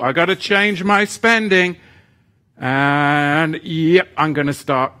my spending. And I'm going to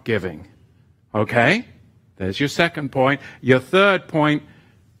start giving. Okay? There's your second point. Your third point,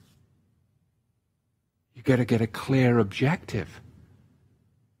 you got to get a clear objective.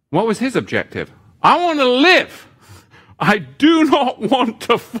 What was his objective? I want to live. I do not want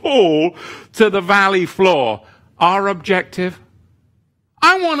to fall to the valley floor. Our objective,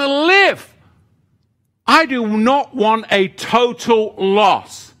 I want to live. I do not want a total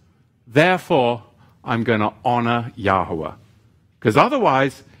loss. Therefore, I'm going to honor Yahweh. Because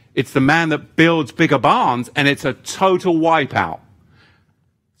otherwise, it's the man that builds bigger barns, and it's a total wipeout.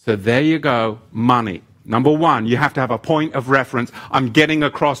 So there you go, money. Number one, you have to have a point of reference. I'm getting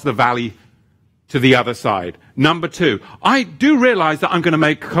across the valley to the other side. Number two, I do realize that I'm going to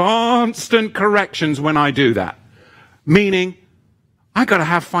make constant corrections when I do that. Meaning, I got to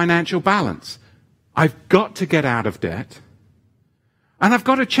have financial balance. I've got to get out of debt. And I've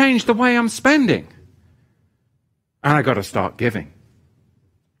got to change the way I'm spending. And I've got to start giving.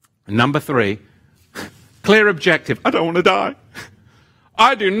 And number three, clear objective. I don't want to die.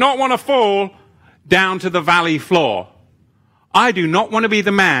 I do not want to fall down to the valley floor. I do not want to be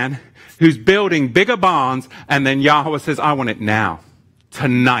the man who's building bigger barns, and then Yahweh says, I want it now,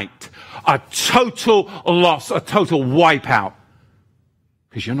 tonight. A total loss, a total wipeout.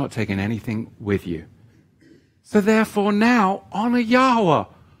 Because you're not taking anything with you. So therefore now, honor Yahweh.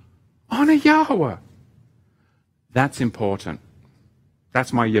 Honor Yahweh. That's important.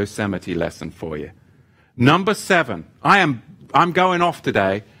 That's my Yosemite lesson for you. Number 7. I'm going off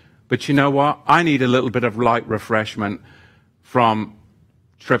today But you know what? I need a little bit of light refreshment from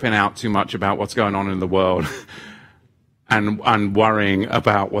tripping out too much about what's going on in the world and worrying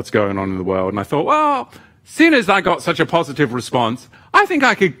about what's going on in the world. And I thought, well, seeing as I got such a positive response, I think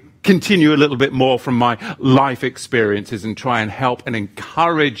I could continue a little bit more from my life experiences and try and help and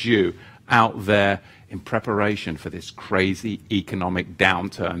encourage you out there in preparation for this crazy economic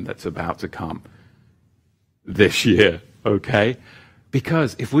downturn that's about to come this year, okay?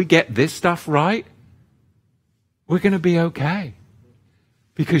 Because if we get this stuff right, we're going to be okay.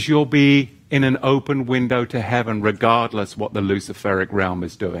 Because you'll be in an open window to heaven regardless what the Luciferic realm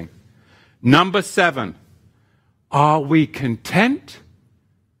is doing. Number 7, are we content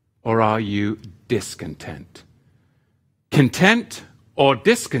or are you discontent? Content or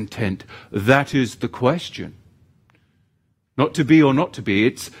discontent? That is the question. Not to be or not to be.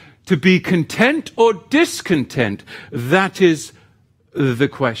 It's to be content or discontent. That is the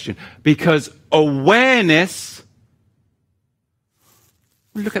question. Because awareness...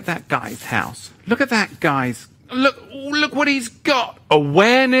 Look at that guy's house. Look at that guy's... Look what he's got.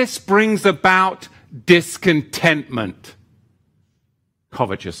 Awareness brings about discontentment.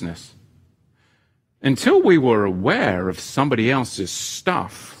 Covetousness. Until we were aware of somebody else's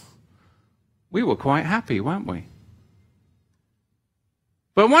stuff, we were quite happy, weren't we?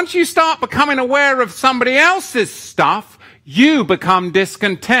 But once you start becoming aware of somebody else's stuff, you become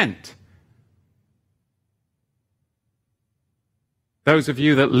discontent. Those of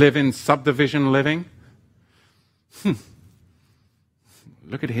you that live in subdivision living,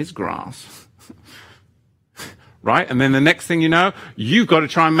 look at his grass. Right? And then the next thing you know, you've got to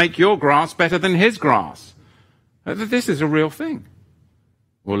try and make your grass better than his grass. This is a real thing.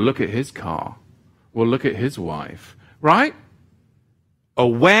 Well, look at his car. Well, look at his wife. Right?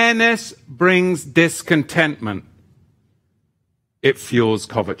 Awareness brings discontentment. It fuels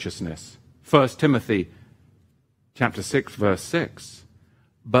covetousness. 1 Timothy chapter 6, verse 6.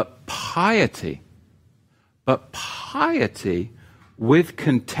 But piety with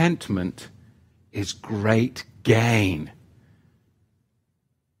contentment is great gain.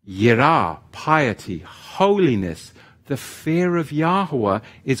 Yirah, piety, holiness, the fear of Yahweh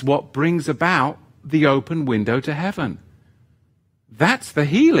is what brings about the open window to heaven. That's the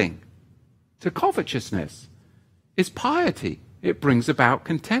healing to covetousness. It's piety. It brings about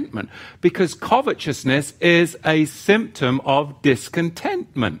contentment. Because covetousness is a symptom of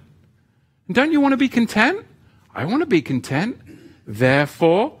discontentment. And don't you want to be content? I want to be content.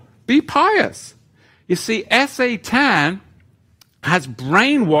 Therefore, be pious. You see, Satan has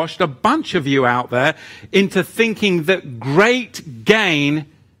brainwashed a bunch of you out there into thinking that great gain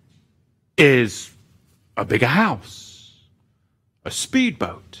is a bigger house, a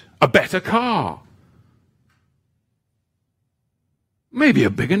speedboat, a better car, maybe a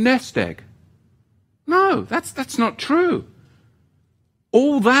bigger nest egg. No, that's not true.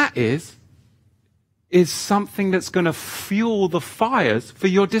 All that is something that's going to fuel the fires for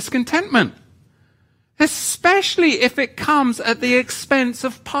your discontentment. Especially if it comes at the expense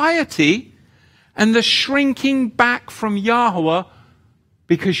of piety and the shrinking back from Yahweh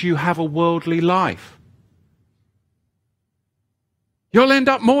because you have a worldly life. You'll end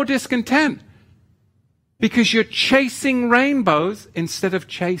up more discontent because you're chasing rainbows instead of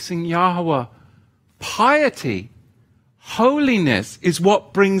chasing Yahweh. Piety, holiness is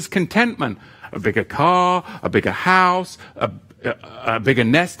what brings contentment. A bigger car, a bigger house, a bigger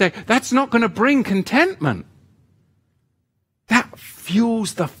nest egg. That's not going to bring contentment. That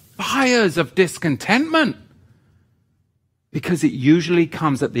fuels the fires of discontentment. Because it usually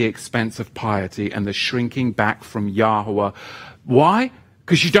comes at the expense of piety and the shrinking back from Yahweh. Why?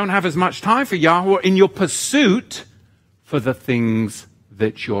 Because you don't have as much time for Yahweh in your pursuit for the things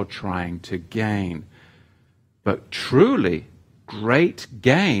that you're trying to gain. But truly, great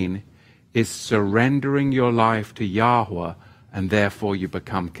gain is surrendering your life to Yahweh, and therefore you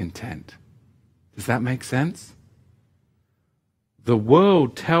become content. Does that make sense? The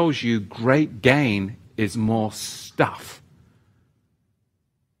world tells you great gain is more stuff.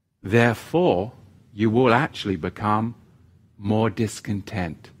 Therefore, you will actually become more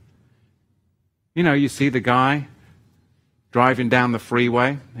discontent. You know, you see the guy driving down the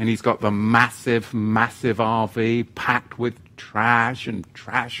freeway, and he's got the massive RV packed with trash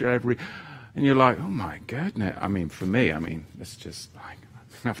every... And you're like, oh my goodness. I mean, for me, it's just like,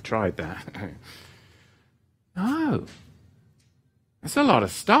 I've tried that. No. That's a lot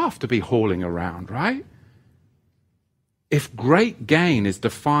of stuff to be hauling around, right? If great gain is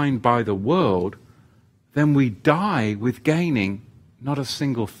defined by the world, then we die with gaining not a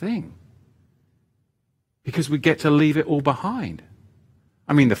single thing. Because we get to leave it all behind.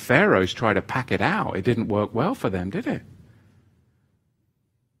 I mean, the pharaohs tried to pack it out. It didn't work well for them, did it?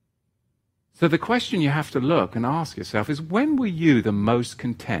 So the question you have to look and ask yourself is, when were you the most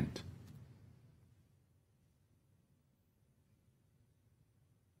content?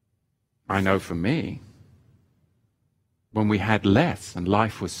 I know for me, when we had less and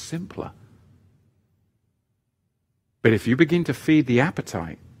life was simpler. But if you begin to feed the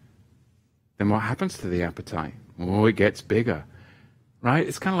appetite, then what happens to the appetite? Oh, it gets bigger, right?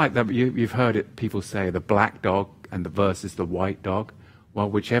 It's kind of like that. You've heard it, people say, the black dog and the versus the white dog. Well,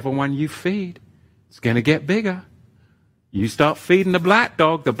 whichever one you feed, it's going to get bigger. You start feeding the black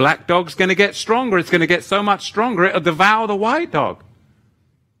dog's going to get stronger. It's going to get so much stronger, it'll devour the white dog.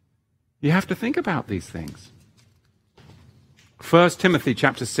 You have to think about these things. 1 Timothy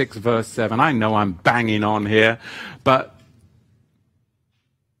chapter 6, verse 7. I know I'm banging on here, but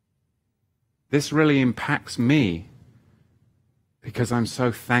this really impacts me because I'm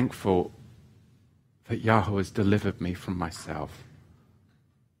so thankful that Yahweh has delivered me from myself.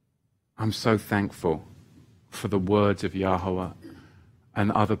 I'm so thankful for the words of Yahweh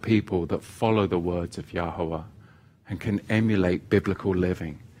and other people that follow the words of Yahweh and can emulate biblical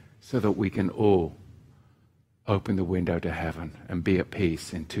living so that we can all open the window to heaven and be at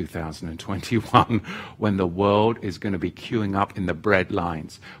peace in 2021 when the world is going to be queuing up in the bread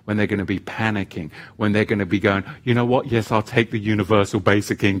lines, when they're going to be panicking, when they're going to be going, you know what, yes, I'll take the universal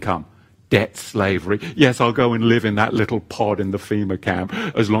basic income. Debt slavery. Yes, I'll go and live in that little pod in the FEMA camp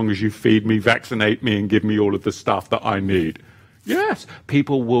as long as you feed me, vaccinate me, and give me all of the stuff that I need. Yes,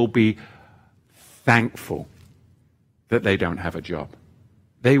 people will be thankful that they don't have a job.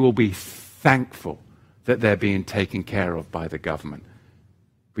 They will be thankful that they're being taken care of by the government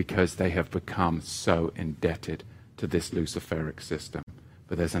because they have become so indebted to this Luciferic system.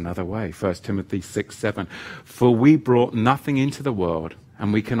 But there's another way. 1 Timothy 6:7. For we brought nothing into the world,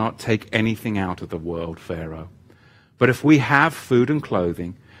 and we cannot take anything out of the world, Pharaoh. But if we have food and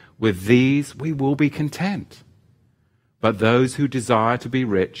clothing, with these we will be content. But those who desire to be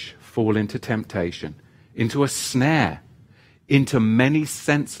rich fall into temptation, into a snare, into many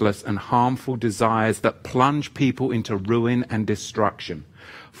senseless and harmful desires that plunge people into ruin and destruction.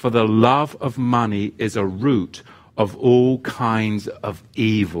 For the love of money is a root of all kinds of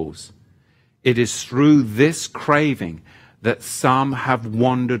evils. It is through this craving that some have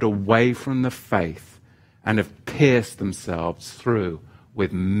wandered away from the faith and have pierced themselves through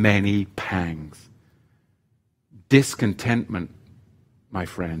with many pangs. Discontentment, my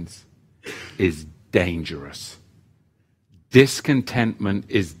friends, is dangerous. Discontentment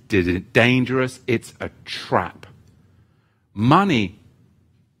is dangerous. It's a trap. Money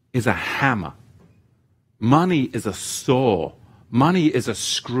is a hammer. Money is a saw. Money is a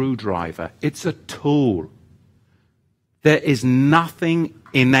screwdriver. It's a tool. There is nothing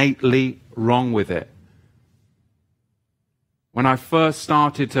innately wrong with it. When I first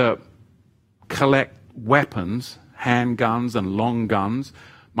started to collect weapons, handguns and long guns,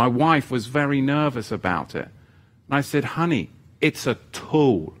 my wife was very nervous about it. And I said, honey, it's a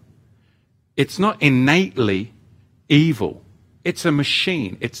tool. It's not innately evil. It's a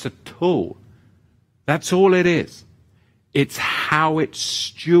machine. It's a tool. That's all it is. It's how it's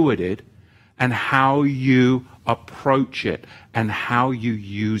stewarded and how you approach it and how you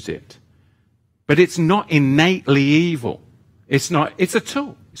use it. But it's not innately evil. It's a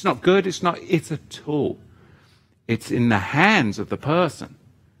tool. It's not good. It's a tool. It's in the hands of the person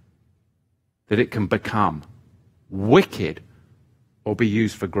that it can become wicked or be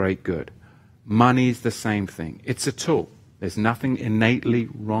used for great good. Money's the same thing. It's a tool. There's nothing innately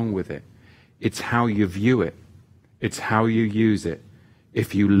wrong with it. It's how you view it. It's how you use it.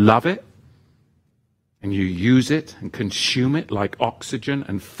 If you love it and you use it and consume it like oxygen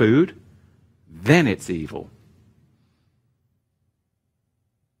and food, then it's evil.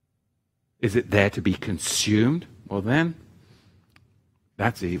 Is it there to be consumed? Well then,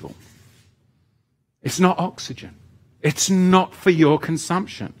 that's evil. It's not oxygen. It's not for your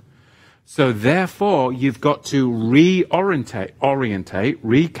consumption. So therefore, you've got to orientate,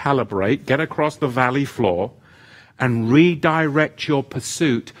 recalibrate, get across the valley floor, and redirect your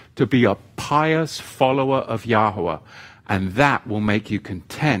pursuit to be a pious follower of Yahweh. And that will make you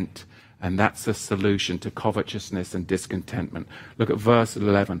content. And that's the solution to covetousness and discontentment. Look at verse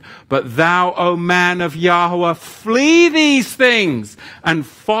 11. But thou, O man of Yahweh, flee these things and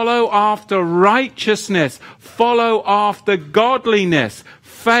follow after righteousness. Follow after godliness,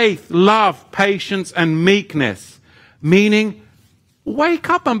 faith, love, patience, and meekness. Meaning, wake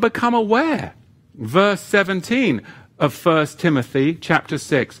up and become aware. Verse 17 of 1 Timothy chapter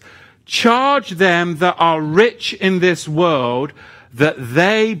 6. Charge them that are rich in this world that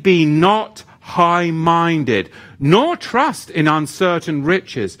they be not high-minded, nor trust in uncertain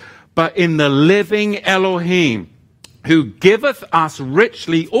riches, but in the living Elohim, who giveth us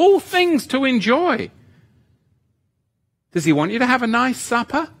richly all things to enjoy. Does he want you to have a nice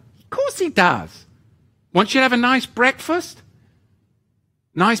supper? Of course he does. Wants you to have a nice breakfast?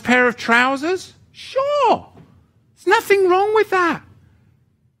 Nice pair of trousers? Sure. There's nothing wrong with that.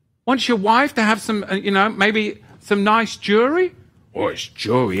 Wants your wife to have some, maybe some nice jewelry? Oh, it's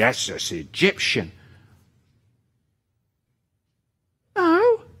jewelry, that's just Egyptian.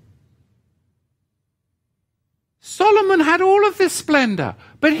 No. Solomon had all of this splendor,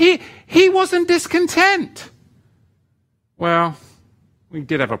 but he wasn't discontent. Well, we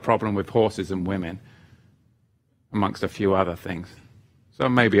did have a problem with horses and women, amongst a few other things. So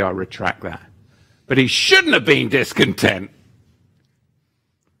maybe I'll retract that. But he shouldn't have been discontent.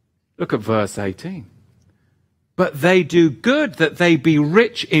 Look at verse 18. But they do good, that they be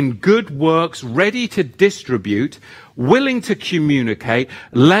rich in good works, ready to distribute, willing to communicate,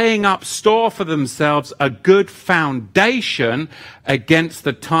 laying up store for themselves a good foundation against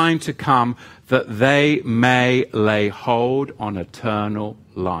the time to come, that they may lay hold on eternal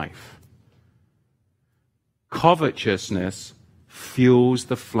life. Covetousness fuels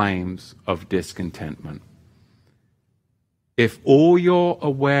the flames of discontentment. If all you're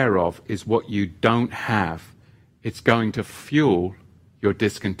aware of is what you don't have, it's going to fuel your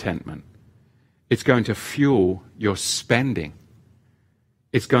discontentment. It's going to fuel your spending.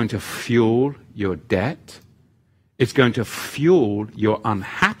 It's going to fuel your debt. It's going to fuel your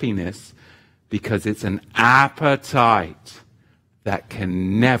unhappiness, because it's an appetite that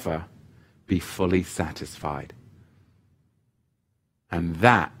can never be fully satisfied. And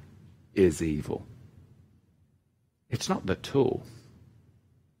that is evil. It's not the tool.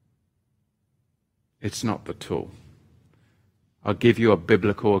 It's not the tool. I'll give you a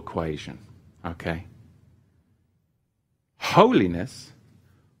biblical equation, okay? Holiness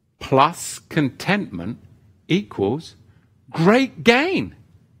plus contentment equals great gain.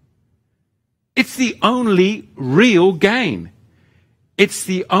 It's the only real gain. It's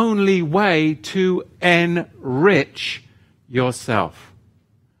the only way to enrich yourself.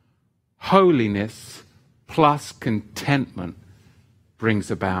 Holiness plus contentment brings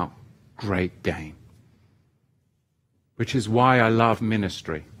about great gain. Which is why I love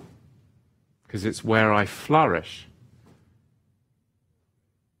ministry, because it's where I flourish.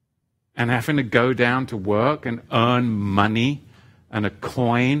 And having to go down to work and earn money and a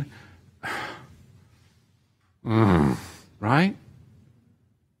coin, right?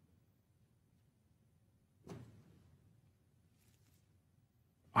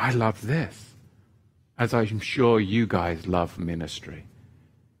 I love this, as I'm sure you guys love ministry,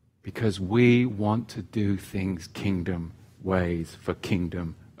 because we want to do things kingdom ways for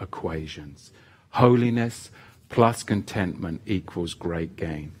kingdom equations. Holiness plus contentment equals great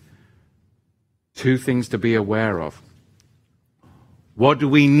gain. Two things to be aware of. What do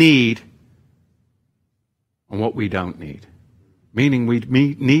we need and what we don't need? Meaning we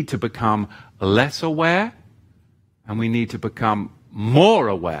need to become less aware and we need to become more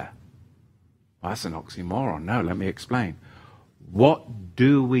aware. Well, that's an oxymoron. No, let me explain. What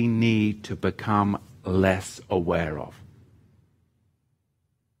do we need to become less aware of?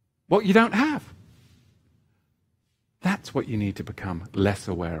 What you don't have. That's what you need to become less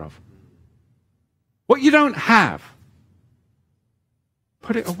aware of. What you don't have,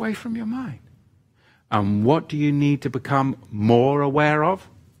 put it away from your mind. And what do you need to become more aware of?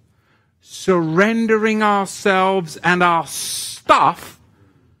 Surrendering ourselves and our stuff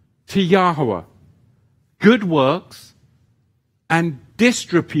to Yahweh. Good works and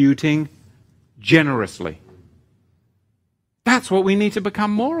distributing generously. That's what we need to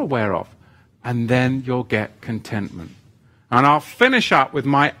become more aware of. And then you'll get contentment. And I'll finish up with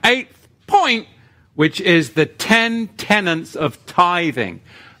my 8th point, which is the 10 tenets of tithing.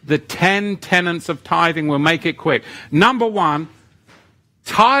 The 10 tenets of tithing. We'll make it quick. Number 1,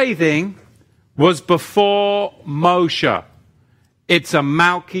 tithing was before Moshe. It's a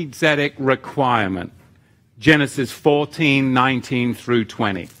Melchizedek requirement. Genesis 14:19 through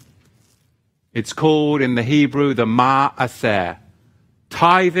 20. It's called in the Hebrew the Ma'aser.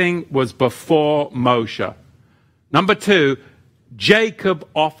 Tithing was before Moshe. Number 2, Jacob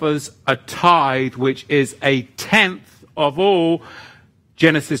offers a tithe, which is a 10th of all.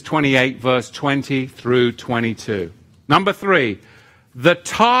 Genesis 28, verse 20 through 22. Number 3, the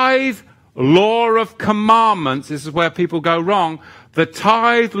tithe law of commandments, this is where people go wrong. The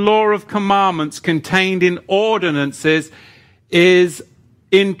tithe law of commandments contained in ordinances is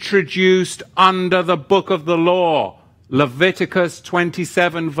introduced under the book of the law. Leviticus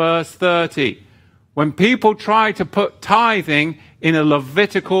 27 verse 30. When people try to put tithing in a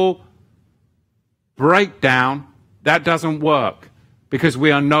Levitical breakdown, that doesn't work because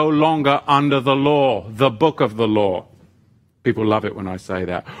we are no longer under the law, the book of the law. People love it when I say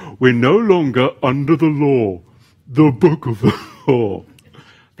that. We're no longer under the law, the book of the law.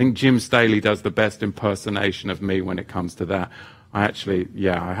 I think Jim Staley does the best impersonation of me when it comes to that. I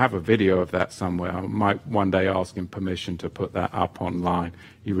have a video of that somewhere. I might one day ask him permission to put that up online.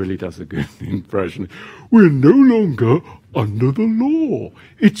 He really does a good impression. We're no longer under the law.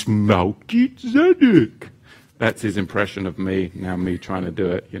 It's Melchizedek. That's his impression of me. Now me trying to do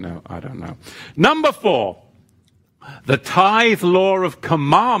it, I don't know. Number 4, the tithe law of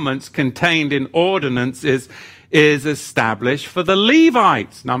commandments contained in ordinances is established for the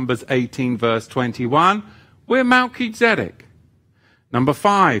Levites. Numbers 18 verse 21. We're Melchizedek. Number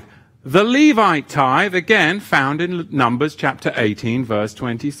 5, the Levite tithe, again found in Numbers chapter 18, verse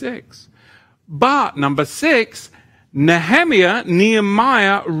 26. But number 6, Nehemiah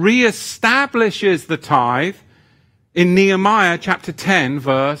reestablishes the tithe in Nehemiah chapter 10,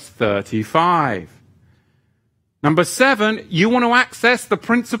 verse 35. Number 7, you want to access the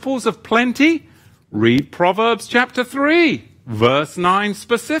principles of plenty? Read Proverbs chapter 3, verse 9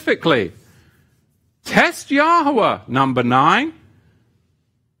 specifically. Test Yahweh, number 9.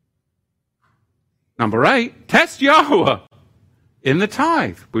 Number 8, test Yahweh in the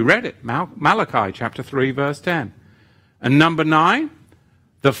tithe. We read it, Malachi chapter 3, verse 10. And number 9,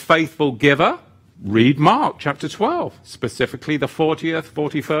 the faithful giver. Read Mark chapter 12, specifically the 40th,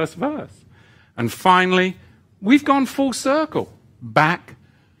 41st verse. And finally, we've gone full circle, back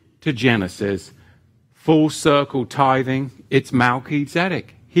to Genesis. Full circle tithing, it's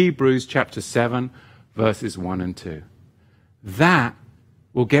Melchizedek. Hebrews chapter 7, verses 1 and 2. That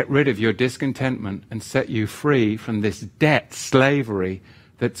will get rid of your discontentment and set you free from this debt slavery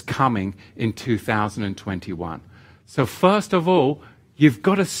that's coming in 2021. So first of all, you've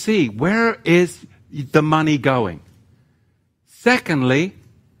got to see, where is the money going? Secondly,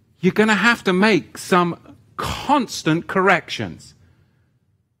 you're going to have to make some constant corrections.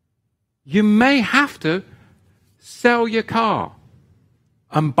 You may have to sell your car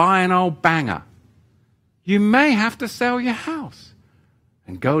and buy an old banger. You may have to sell your house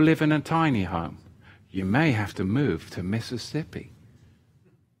and go live in a tiny home. You may have to move to Mississippi.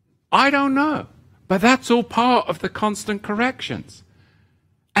 I don't know. But that's all part of the constant corrections.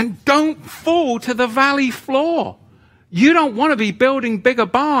 And don't fall to the valley floor. You don't want to be building bigger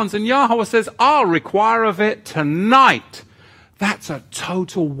barns and Yahweh says, I'll require of it tonight. That's a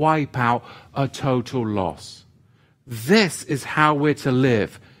total wipeout, a total loss. This is how we're to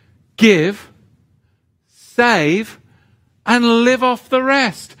live. Give, save, and live off the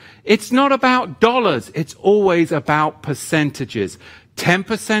rest. It's not about dollars. It's always about percentages.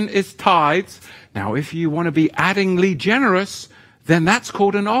 10% is tithes. Now, if you want to be addingly generous, then that's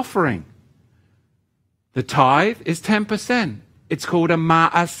called an offering. The tithe is 10%. It's called a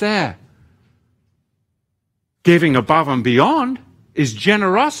ma'aser. Giving above and beyond is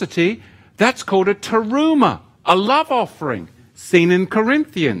generosity. That's called a teruma, a love offering, seen in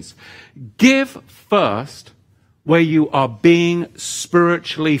Corinthians. Give first where you are being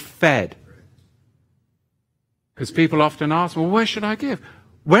spiritually fed. Because people often ask, well, where should I give?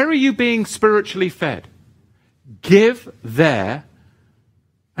 Where are you being spiritually fed? Give there.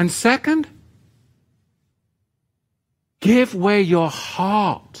 And second, give where your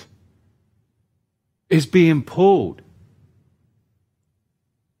heart is being pulled.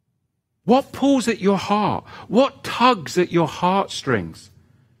 What pulls at your heart? What tugs at your heartstrings?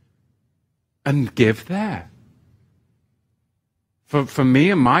 And give there. For me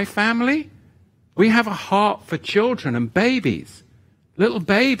and my family, we have a heart for children and babies, little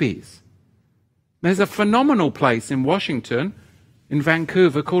babies. There's a phenomenal place in Washington, in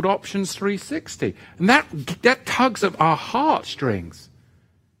Vancouver, called Options 360. And that tugs at our heartstrings.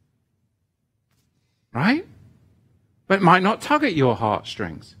 Right? But it might not tug at your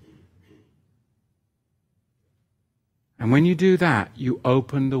heartstrings. And when you do that, you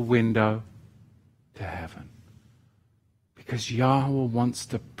open the window to heaven. Because Yahweh wants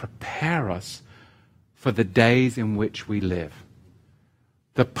to prepare us for the days in which we live.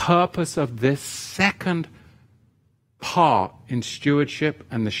 The purpose of this second part in stewardship,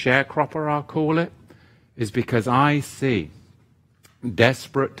 and the sharecropper I'll call it, is because I see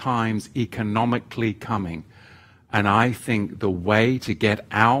desperate times economically coming. And I think the way to get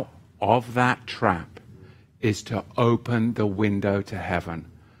out of that trap is to open the window to heaven.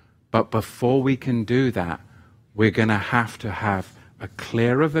 But before we can do that, we're going to have a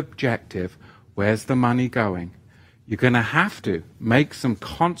clear objective. Where's the money going? You're going to have to make some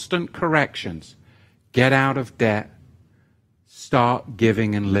constant corrections. Get out of debt. Start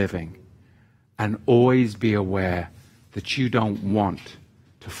giving and living. And always be aware that you don't want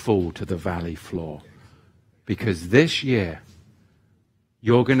to fall to the valley floor. Because this year,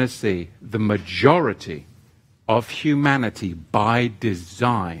 you're going to see the majority of humanity by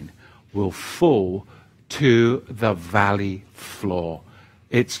design will fall to the valley floor.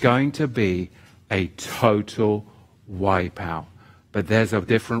 It's going to be a total wipeout. But there's a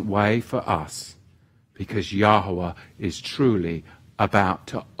different way for us, because Yahweh is truly about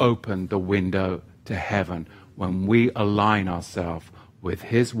to open the window to heaven when we align ourselves with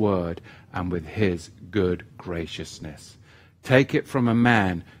His word and with His good graciousness. Take it from a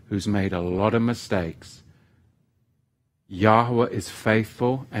man who's made a lot of mistakes. Yahweh is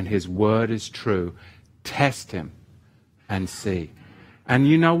faithful and His word is true. Test Him and see. And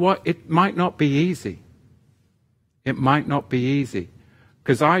you know what? It might not be easy. It might not be easy.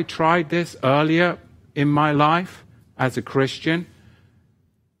 Because I tried this earlier in my life as a Christian.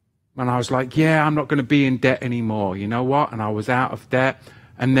 And I was like, yeah, I'm not going to be in debt anymore. You know what? And I was out of debt.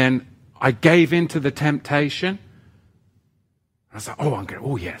 And then I gave in to the temptation. I was like,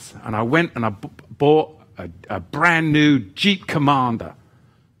 oh yes. And I went and I bought a brand new Jeep Commander.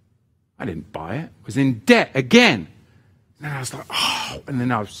 I didn't buy it. I was in debt again. And then I was like, oh. And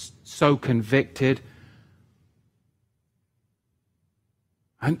then I was so convicted.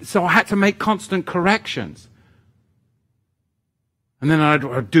 And so I had to make constant corrections. And then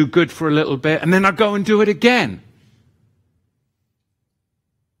I'd do good for a little bit, and then I'd go and do it again.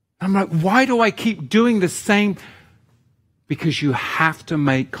 I'm like, why do I keep doing the same? Because you have to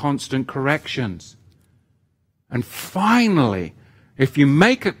make constant corrections. And finally, if you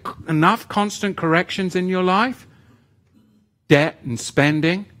make enough constant corrections in your life, debt and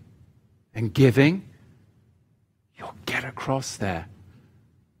spending and giving, you'll get across there.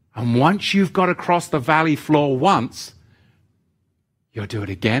 And once you've got across the valley floor once, you'll do it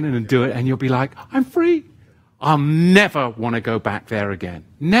again and do it, and you'll be like, I'm free. I'll never want to go back there again.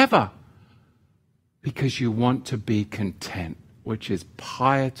 Never. Because you want to be content, which is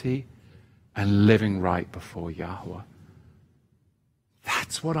piety and living right before Yahweh.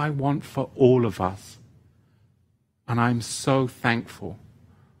 That's what I want for all of us. And I'm so thankful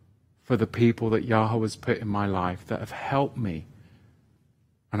for the people that Yahweh has put in my life that have helped me.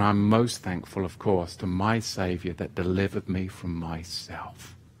 And I'm most thankful, of course, to my Savior that delivered me from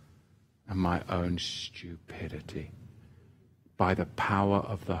myself and my own stupidity by the power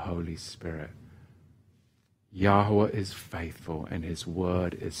of the Holy Spirit. Yahweh is faithful and His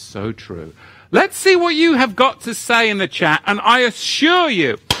word is so true. Let's see what you have got to say in the chat. And I assure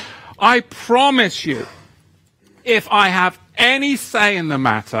you, I promise you, if I have any say in the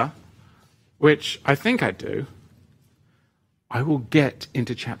matter, which I think I do, I will get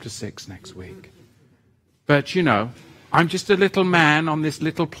into chapter 6 next week. But, you know, I'm just a little man on this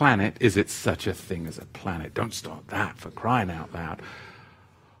little planet. Is it such a thing as a planet? Don't start that, for crying out loud.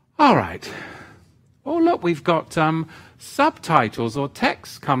 All right. Oh, look, we've got subtitles or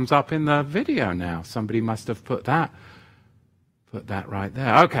text comes up in the video now. Somebody must have put that right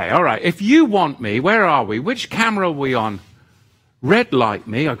there. Okay, all right. If you want me, where are we? Which camera are we on? Red light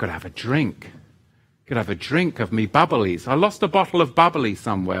me. I've got to have a drink. Could have a drink of me bubblies. I lost a bottle of bubbly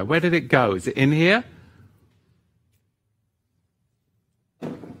somewhere. Where did it go? Is it in here?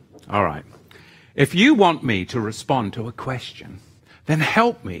 All right. If you want me to respond to a question, then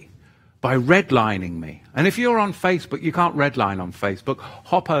help me by redlining me. And if you're on Facebook, you can't redline on Facebook,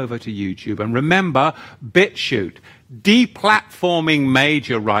 hop over to YouTube. And remember, BitChute, deplatforming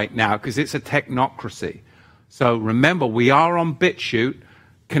major right now because it's a technocracy. So remember, we are on BitChute.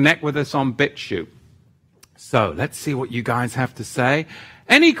 Connect with us on BitChute. So let's see what you guys have to say.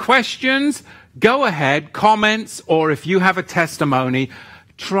 Any questions? Go ahead, comments, or if you have a testimony,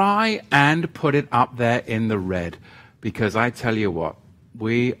 try and put it up there in the red. Because I tell you what,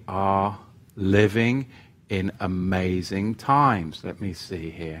 we are living in amazing times. Let me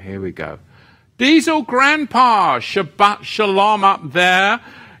see here. Here we go. Diesel Grandpa, Shabbat Shalom up there.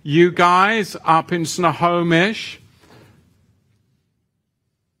 You guys up in Snohomish.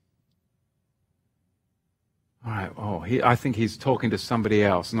 All right. Oh, I think he's talking to somebody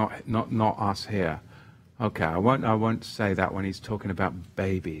else, not us here. Okay, I won't say that when he's talking about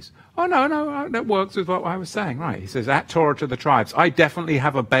babies. Oh, no, that works with what I was saying. Right, he says, at Torah to the tribes, I definitely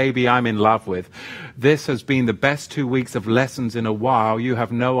have a baby I'm in love with. This has been the best 2 weeks of lessons in a while. You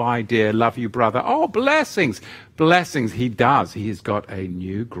have no idea. Love you, brother. Oh, blessings. Blessings. He does. He has got a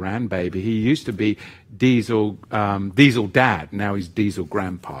new grandbaby. He used to be Diesel Dad. Now he's Diesel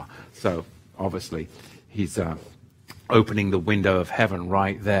Grandpa. So, obviously, he's Opening the window of heaven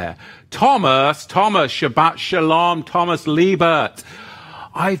right there. Thomas, Shabbat Shalom, Thomas Liebert.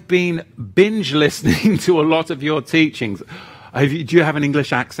 I've been binge listening to a lot of your teachings. Do you have an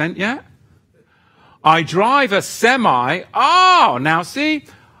English accent yet? I drive a semi. Oh, now see,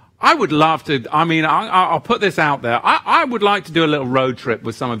 I would love to, I'll put this out there. I would like to do a little road trip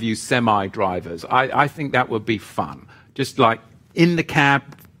with some of you semi drivers. I think that would be fun. Just like in the cab,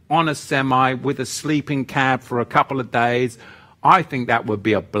 on a semi with a sleeping cab for a couple of days. I think that would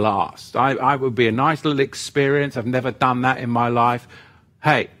be a blast. I would be a nice little experience. I've never done that in my life.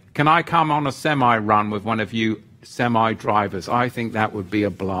 Hey, can I come on a semi run with one of you semi drivers? I think that would be a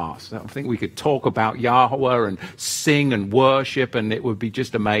blast. I think we could talk about Yahweh and sing and worship, and it would be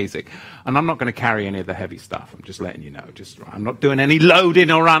just amazing. And I'm not going to carry any of the heavy stuff. I'm just letting you know. I'm not doing any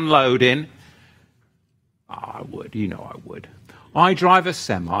loading or unloading. I would. You know I would. I drive a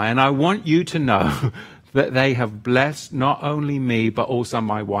semi, and I want you to know that they have blessed not only me, but also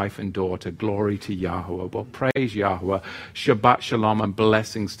my wife and daughter. Glory to Yahweh. Well, praise Yahweh. Shabbat Shalom and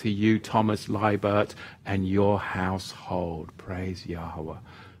blessings to you, Thomas Liebert, and your household. Praise Yahweh.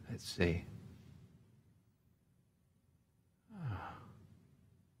 Let's see.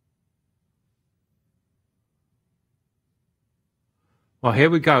 Well,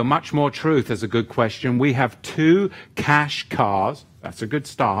 here we go. Much more truth is a good question. We have 2 cash cars. That's a good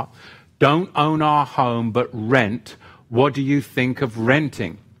start. Don't own our home, but rent. What do you think of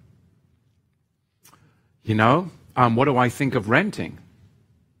renting? What do I think of renting?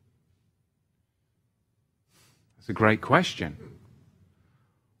 That's a great question.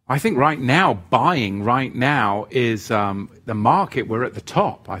 I think buying right now is the market. We're at the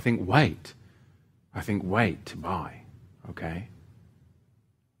top. I think wait to buy. Okay.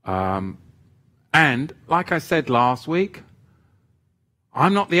 And like I said last week,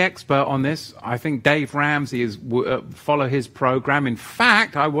 I'm not the expert on this. I think Dave Ramsey follow his program. In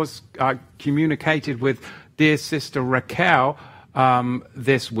fact, I communicated with dear sister Raquel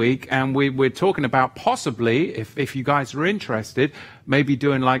this week, and we're talking about possibly, if you guys are interested, maybe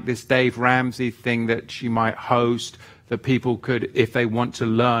doing like this Dave Ramsey thing that she might host, that people could, if they want to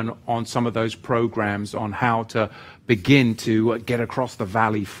learn on some of those programs on how to begin to get across the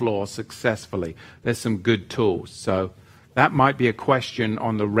valley floor successfully. There's some good tools. So that might be a question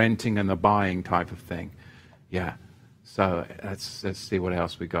on the renting and the buying type of thing. Yeah. So let's see what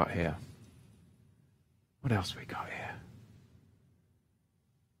else we got here. What else we got here?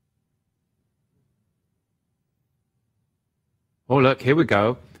 Oh, look, here we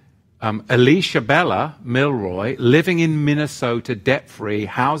go. Alicia Bella Milroy, living in Minnesota, debt-free.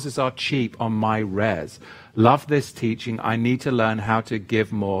 Houses are cheap on my res. Love this teaching. I need to learn how to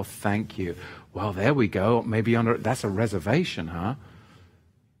give more. Thank you. Well, there we go. Maybe that's a reservation, huh?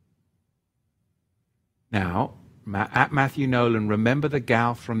 Now, at Matthew Nolan, remember the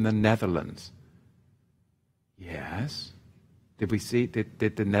gal from the Netherlands? Yes. Did we see,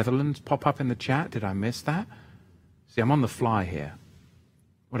 did the Netherlands pop up in the chat? Did I miss that? See, I'm on the fly here.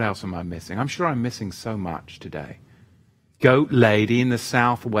 What else am I missing? I'm sure I'm missing so much today. Goat lady in the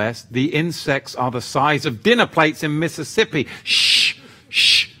Southwest. The insects are the size of dinner plates in Mississippi. Shh,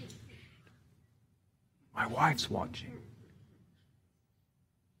 shh. My wife's watching.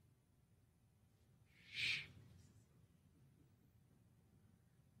 Shh.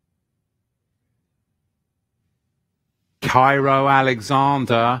 Cairo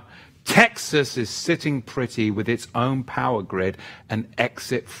Alexander. Texas is sitting pretty with its own power grid and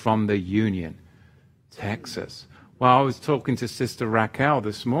exit from the Union. Texas. Well, I was talking to Sister Raquel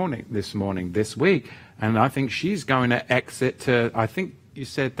this week, and I think she's going to exit to, I think you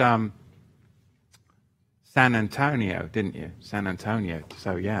said San Antonio, didn't you? San Antonio.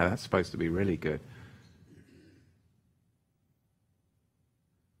 So, yeah, that's supposed to be really good.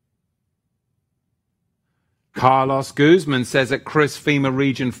 Carlos Guzman says at Chris FEMA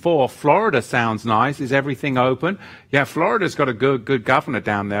Region 4, Florida sounds nice. Is everything open? Yeah, Florida's got a good governor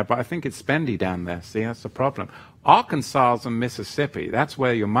down there, but I think it's spendy down there. See, that's the problem. Arkansas and Mississippi, that's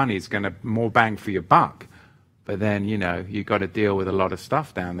where your money's going to more bang for your buck. But then, you got to deal with a lot of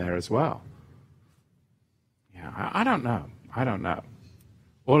stuff down there as well. Yeah, I don't know.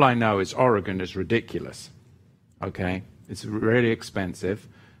 All I know is Oregon is ridiculous. Okay? It's really expensive,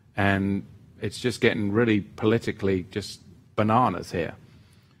 and it's just getting really politically just bananas here.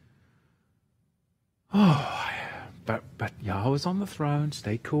 Oh, but Yahweh's on the throne.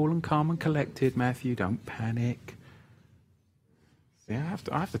 Stay cool and calm and collected, Matthew. Don't panic. See, I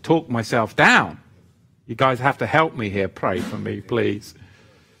have to talk myself down. You guys have to help me here. Pray for me, please.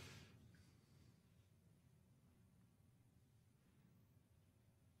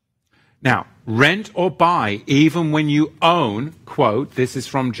 Now, rent or buy, even when you own, quote, this is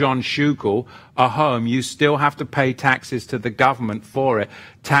from John Schukel, a home, you still have to pay taxes to the government for it.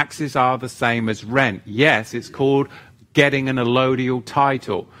 Taxes are the same as rent. Yes, it's called getting an allodial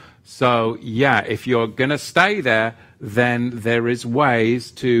title. So, yeah, if you're going to stay there, then there is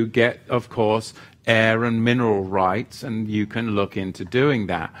ways to get, of course, air and mineral rights, and you can look into doing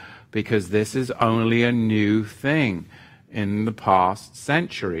that, because this is only a new thing in the past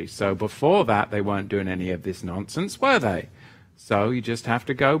century. So before that, they weren't doing any of this nonsense, were they? So you just have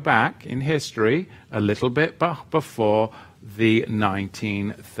to go back in history a little bit before the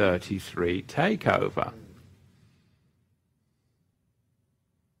 1933 takeover.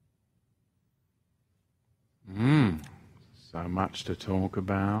 So much to talk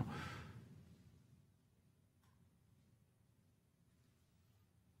about.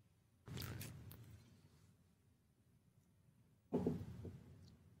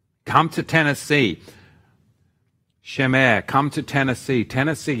 Come to Tennessee. Shemer, come to Tennessee.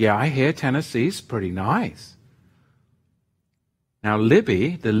 Tennessee, yeah, I hear Tennessee's pretty nice. Now,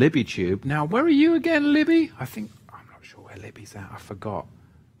 Libby, the Libby Tube. Now, where are you again, Libby? I'm not sure where Libby's at. I forgot.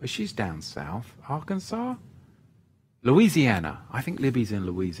 But she's down south. Arkansas? Louisiana. I think Libby's in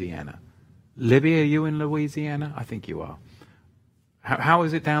Louisiana. Libby, are you in Louisiana? I think you are. How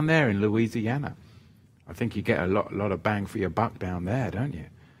is it down there in Louisiana? I think you get a lot of bang for your buck down there, don't you?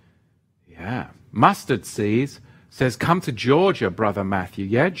 Yeah. Mustard Seeds says, come to Georgia, Brother Matthew.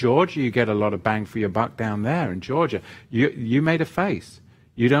 Yeah, Georgia, you get a lot of bang for your buck down there in Georgia. You made a face.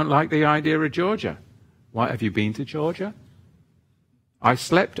 You don't like the idea of Georgia. Why, have you been to Georgia? I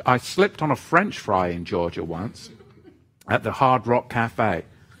slipped on a French fry in Georgia once at the Hard Rock Cafe.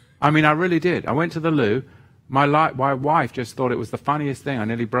 I mean, I really did. I went to the loo. My wife just thought it was the funniest thing. I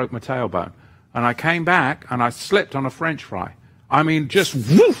nearly broke my tailbone. And I came back and I slipped on a French fry. I mean, just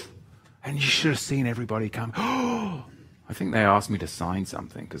woof! And you should have seen everybody come. Oh, I think they asked me to sign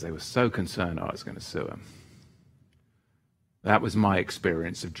something because they were so concerned I was going to sue them. That was my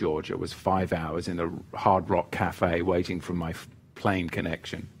experience of Georgia. It was 5 hours in a Hard Rock Cafe waiting for my plane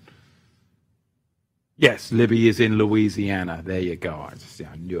connection. Yes, Libby is in Louisiana. There you go. I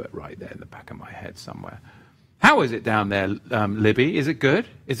knew it right there in the back of my head somewhere. How is it down there, Libby? Is it good?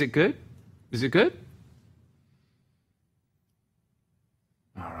 Is it good? Is it good?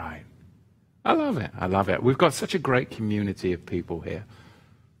 All right. I love it. I love it. We've got such a great community of people here.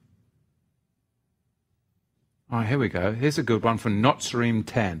 All right, here we go. Here's a good one from Notstream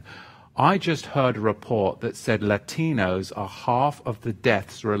 10. I just heard a report that said Latinos are half of the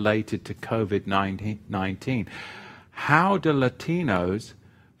deaths related to COVID-19. How do Latinos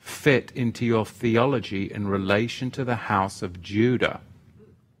fit into your theology in relation to the house of Judah?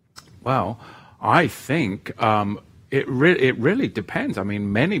 Well, I think it really depends. I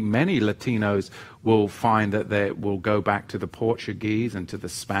mean, many Latinos will find that they will go back to the Portuguese and to the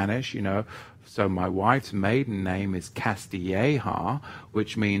Spanish, you know. So my wife's maiden name is Castilleja,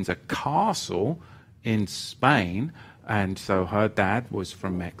 which means a castle in Spain. And so her dad was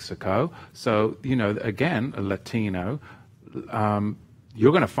from Mexico. So, you know, again, a Latino,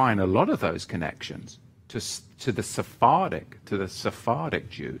 you're going to find a lot of those connections to the Sephardic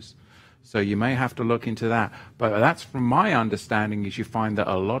Jews. So you may have to look into that. But that's from my understanding is you find that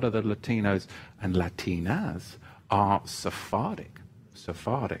a lot of the Latinos and Latinas are Sephardic.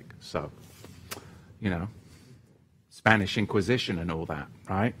 So, you know, Spanish Inquisition and all that,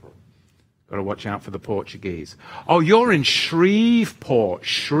 right? Got to watch out for the Portuguese. Oh, you're in Shreveport.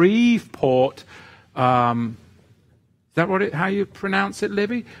 Shreveport. Is that how you pronounce it,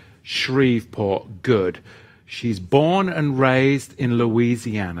 Libby? Shreveport. Good. She's born and raised in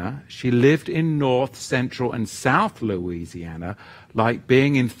Louisiana. She lived in North, Central, and South Louisiana, like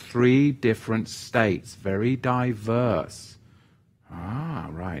being in 3 different states. Very diverse. Ah,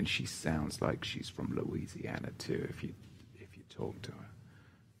 right. And she sounds like she's from Louisiana too, if you talk to her,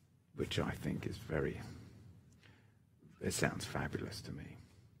 which I think is it sounds fabulous to me.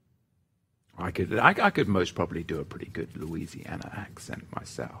 I could most probably do a pretty good Louisiana accent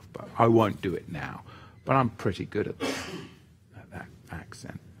myself, but I won't do it now. But I'm pretty good at that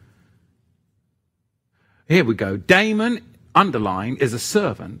accent. Here we go. Damon, underline, is a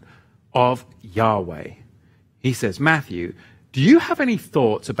servant of Yahweh. He says, Matthew, do you have any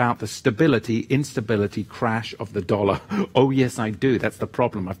thoughts about the stability, instability, crash of the dollar? Oh, yes, I do. That's the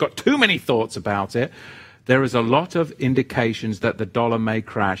problem. I've got too many thoughts about it. There is a lot of indications that the dollar may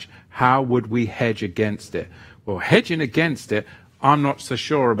crash. How would we hedge against it? Well, hedging against it, I'm not so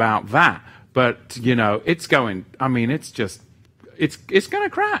sure about that. But, you know, it's going to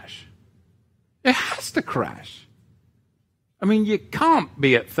crash. It has to crash. I mean, you can't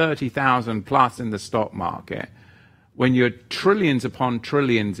be at 30,000 plus in the stock market when you're trillions upon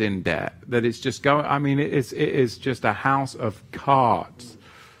trillions in debt, that it's just going, I mean, it is just a house of cards.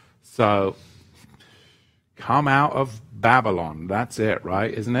 So come out of Babylon. That's it,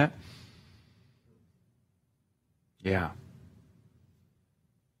 right? Isn't it? Yeah.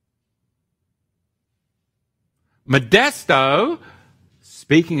 Modesto,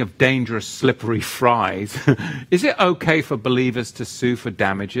 speaking of dangerous, slippery fries, is it okay for believers to sue for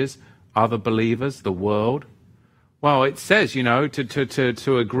damages? Other believers, the world? Well, it says, you know,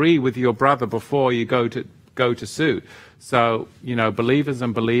 to agree with your brother before you go to sue. So, you know, believers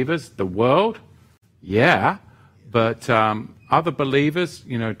and believers, the world, yeah, but other believers,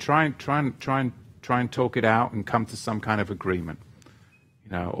 you know, try and talk it out and come to some kind of agreement.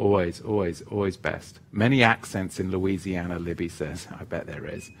 You know, always best. Many accents in Louisiana, Libby says. I bet there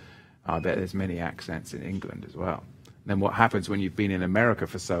is. I bet there's many accents in England as well. Then what happens when you've been in America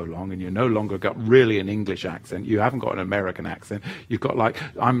for so long and you're no longer got really an English accent, you haven't got an American accent, you've got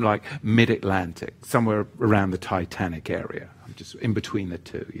I'm like mid-Atlantic, somewhere around the Titanic area. I'm just in between the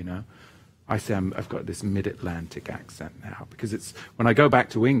two, you know. I say I've got this mid-Atlantic accent now because it's, when I go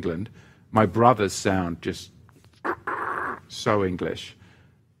back to England, my brothers sound just so English.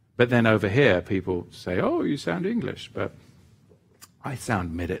 But then over here, people say, oh, you sound English, but I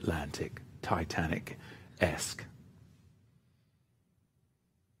sound mid-Atlantic, Titanic-esque.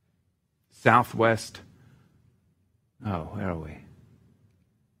 Southwest. Oh, where are we?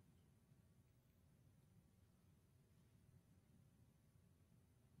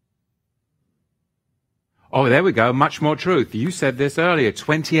 Oh, there we go. Much more truth. You said this earlier.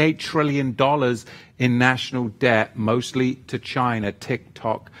 $28 trillion in national debt, mostly to China. Tick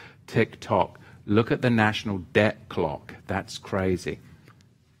tock, tick tock. Look at the national debt clock. That's crazy.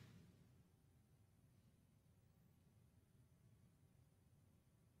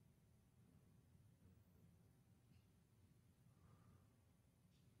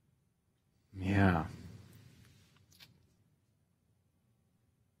 Yeah.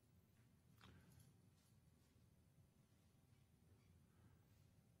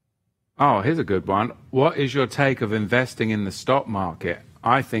 Oh, here's a good one. What is your take of investing in the stock market?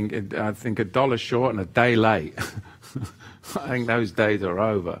 I think a dollar short and a day late. I think those days are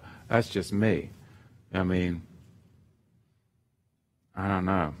over. That's just me. I mean, I don't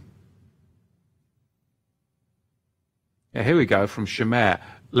know. Yeah, here we go from Shemer.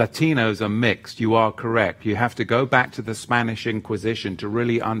 Latinos are mixed. You are correct. You have to go back to the Spanish Inquisition to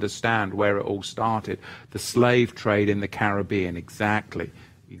really understand where it all started. The slave trade in the Caribbean. Exactly.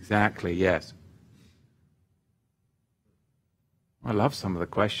 Exactly, yes. I love some of the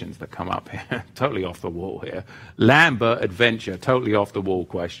questions that come up here. Totally off the wall here. Lambert Adventure, totally off the wall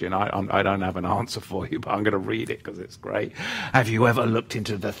question. I don't have an answer for you, but I'm going to read it because it's great. Have you ever looked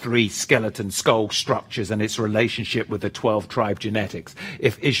into the 3 skeleton skull structures and its relationship with the 12 tribe genetics?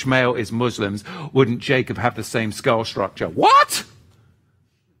 If Ishmael is Muslims, wouldn't Jacob have the same skull structure? What?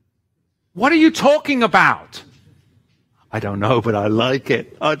 What are you talking about? I don't know, but I like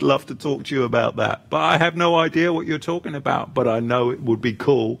it. I'd love to talk to you about that. But I have no idea what you're talking about. But I know it would be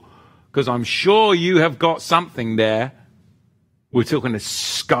cool because I'm sure you have got something there. We're talking to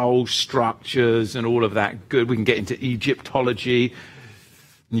skull structures and all of that. Good. We can get into Egyptology.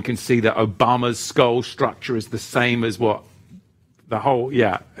 And you can see that Obama's skull structure is the same as what the whole,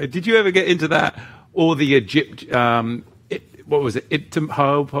 yeah. Did you ever get into that? Or the what was it?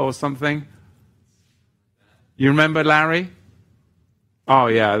 Itmhotep or something? You remember, Larry? Oh,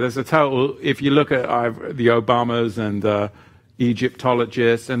 yeah, there's a total, if you look at the Obamas and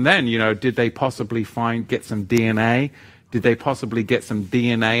Egyptologists, and then, you know, did they possibly get some DNA? Did they possibly get some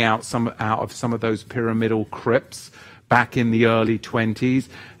DNA out of some of those pyramidal crypts back in the early 20s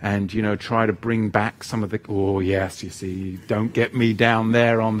and, you know, try to bring back some of the, oh, yes, you see, don't get me down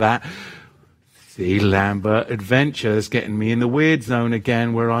there on that. See, Lambert Adventures getting me in the weird zone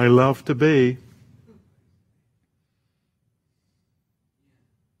again where I love to be.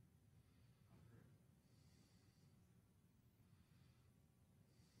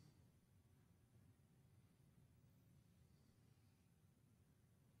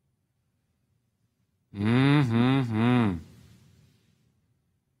 Mm-hmm.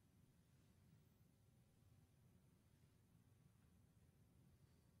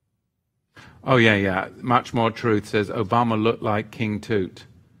 Oh, yeah. Much more truth says Obama looked like King Tut.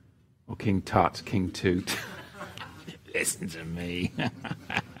 Or King Tut, King Toot. Listen to me.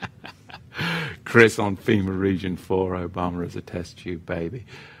 Chris on FEMA Region 4, Obama as a test tube baby.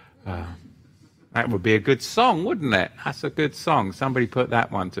 That would be a good song, wouldn't it? That's a good song. Somebody put that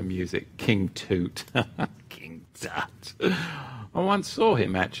one to music. King Toot. King that. I once saw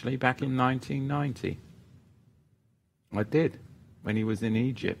him, actually, back in 1990. I did, when he was in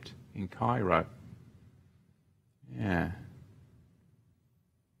Egypt, in Cairo. Yeah.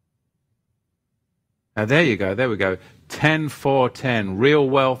 Now, there you go. There we go. 10:4:10. Real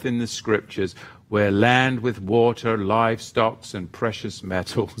wealth in the scriptures, where land with water, livestock, and precious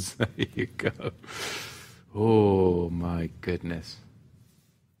metals. There you go. Oh, my goodness.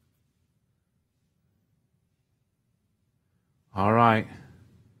 All right.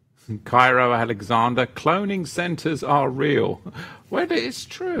 Cairo Alexander, cloning centers are real. Well, it's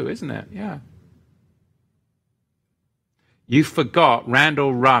true, isn't it? Yeah. You forgot,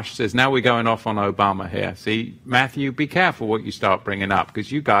 Randall Rush says, now we're going off on Obama here. See, Matthew, be careful what you start bringing up,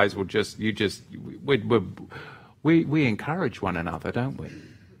 because you guys will we encourage one another, don't we?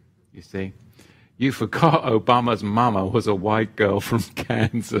 You see? You forgot Obama's mama was a white girl from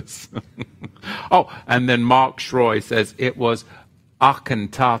Kansas. Oh, and then Mark Schroy says it was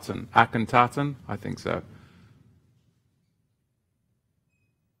Akhenaten. Akhenaten? I think so.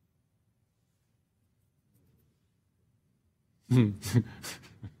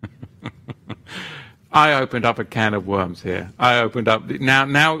 I opened up a can of worms here. I opened up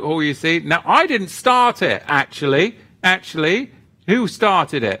now all you see. Now I didn't start it, actually. Who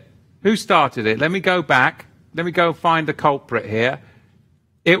started it? Who started it? Let me go back. Let me go find the culprit here.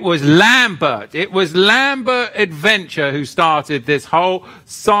 It was Lambert. It was Lambert Adventure who started this whole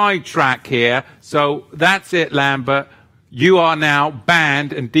sidetrack here. So that's it, Lambert. You are now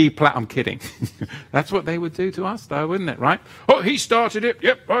banned and I'm kidding. That's what they would do to us, though, wouldn't it, right? Oh, he started it.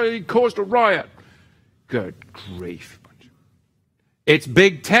 Yep, he caused a riot. Good grief. It's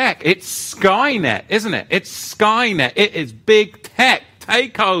big tech. It's Skynet, isn't it? It's Skynet. It is big tech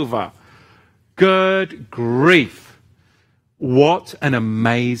takeover. Good grief. What an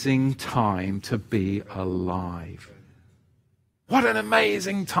amazing time to be alive. What an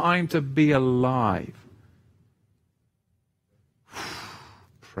amazing time to be alive.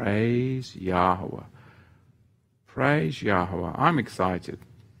 Praise Yahweh. Praise Yahweh. I'm excited.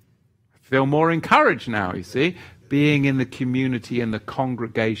 I feel more encouraged now, you see, being in the community and the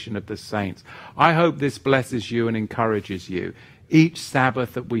congregation of the saints. I hope this blesses you and encourages you each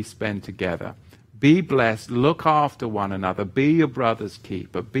Sabbath that we spend together. Be blessed, look after one another, be your brother's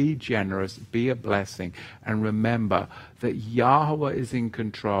keeper, be generous, be a blessing, and remember that Yahweh is in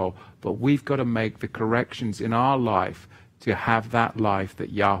control, but we've got to make the corrections in our life to have that life that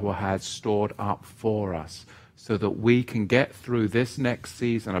Yahweh has stored up for us, so that we can get through this next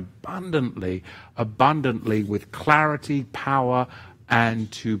season abundantly with clarity, power,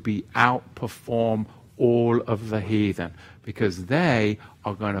 and to be outperform all of the heathen, because they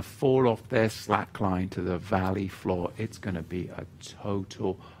are going to fall off their slack line to the valley floor. It's going to be a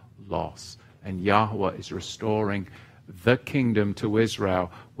total loss. And Yahweh is restoring the kingdom to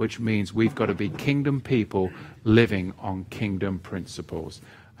Israel, which means we've got to be kingdom people living on kingdom principles.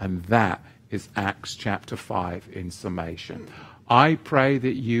 And that is Acts chapter 5 in summation. I pray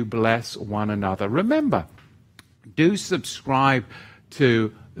that you bless one another. Remember, do subscribe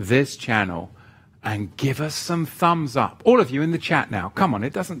to this channel and give us some thumbs up. All of you in the chat now, come on,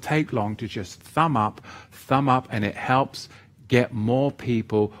 it doesn't take long to just thumb up, and it helps get more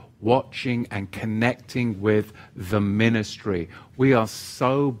people watching and connecting with the ministry. We are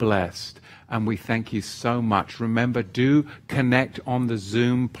so blessed, and we thank you so much. Remember, do connect on the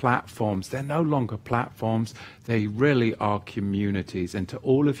Zoom platforms. They're no longer platforms. They really are communities. And to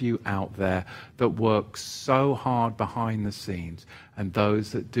all of you out there that work so hard behind the scenes, and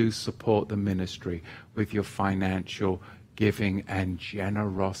those that do support the ministry with your financial giving and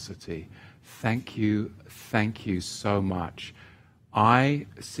generosity, thank you so much. I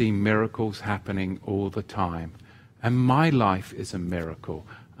see miracles happening all the time, and my life is a miracle,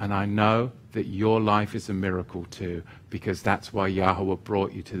 and I know that your life is a miracle too, because that's why Yahweh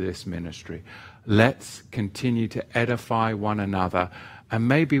brought you to this ministry. Let's continue to edify one another, and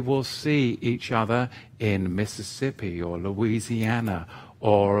maybe we'll see each other in Mississippi or Louisiana,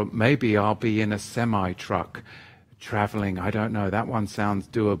 or maybe I'll be in a semi-truck traveling. I don't know. That one sounds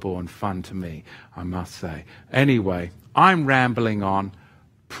doable and fun to me, I must say. Anyway, I'm rambling on.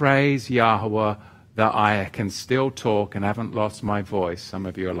 Praise Yahweh that I can still talk and haven't lost my voice. Some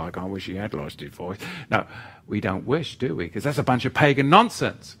of you are like, I wish he had lost his voice. No, we don't wish, do we? Because that's a bunch of pagan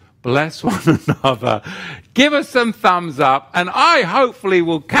nonsense. Bless one another. Give us some thumbs up, and I hopefully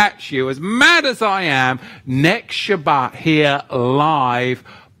will catch you, as mad as I am, next Shabbat here live.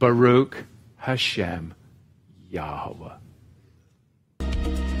 Baruch Hashem Yahweh.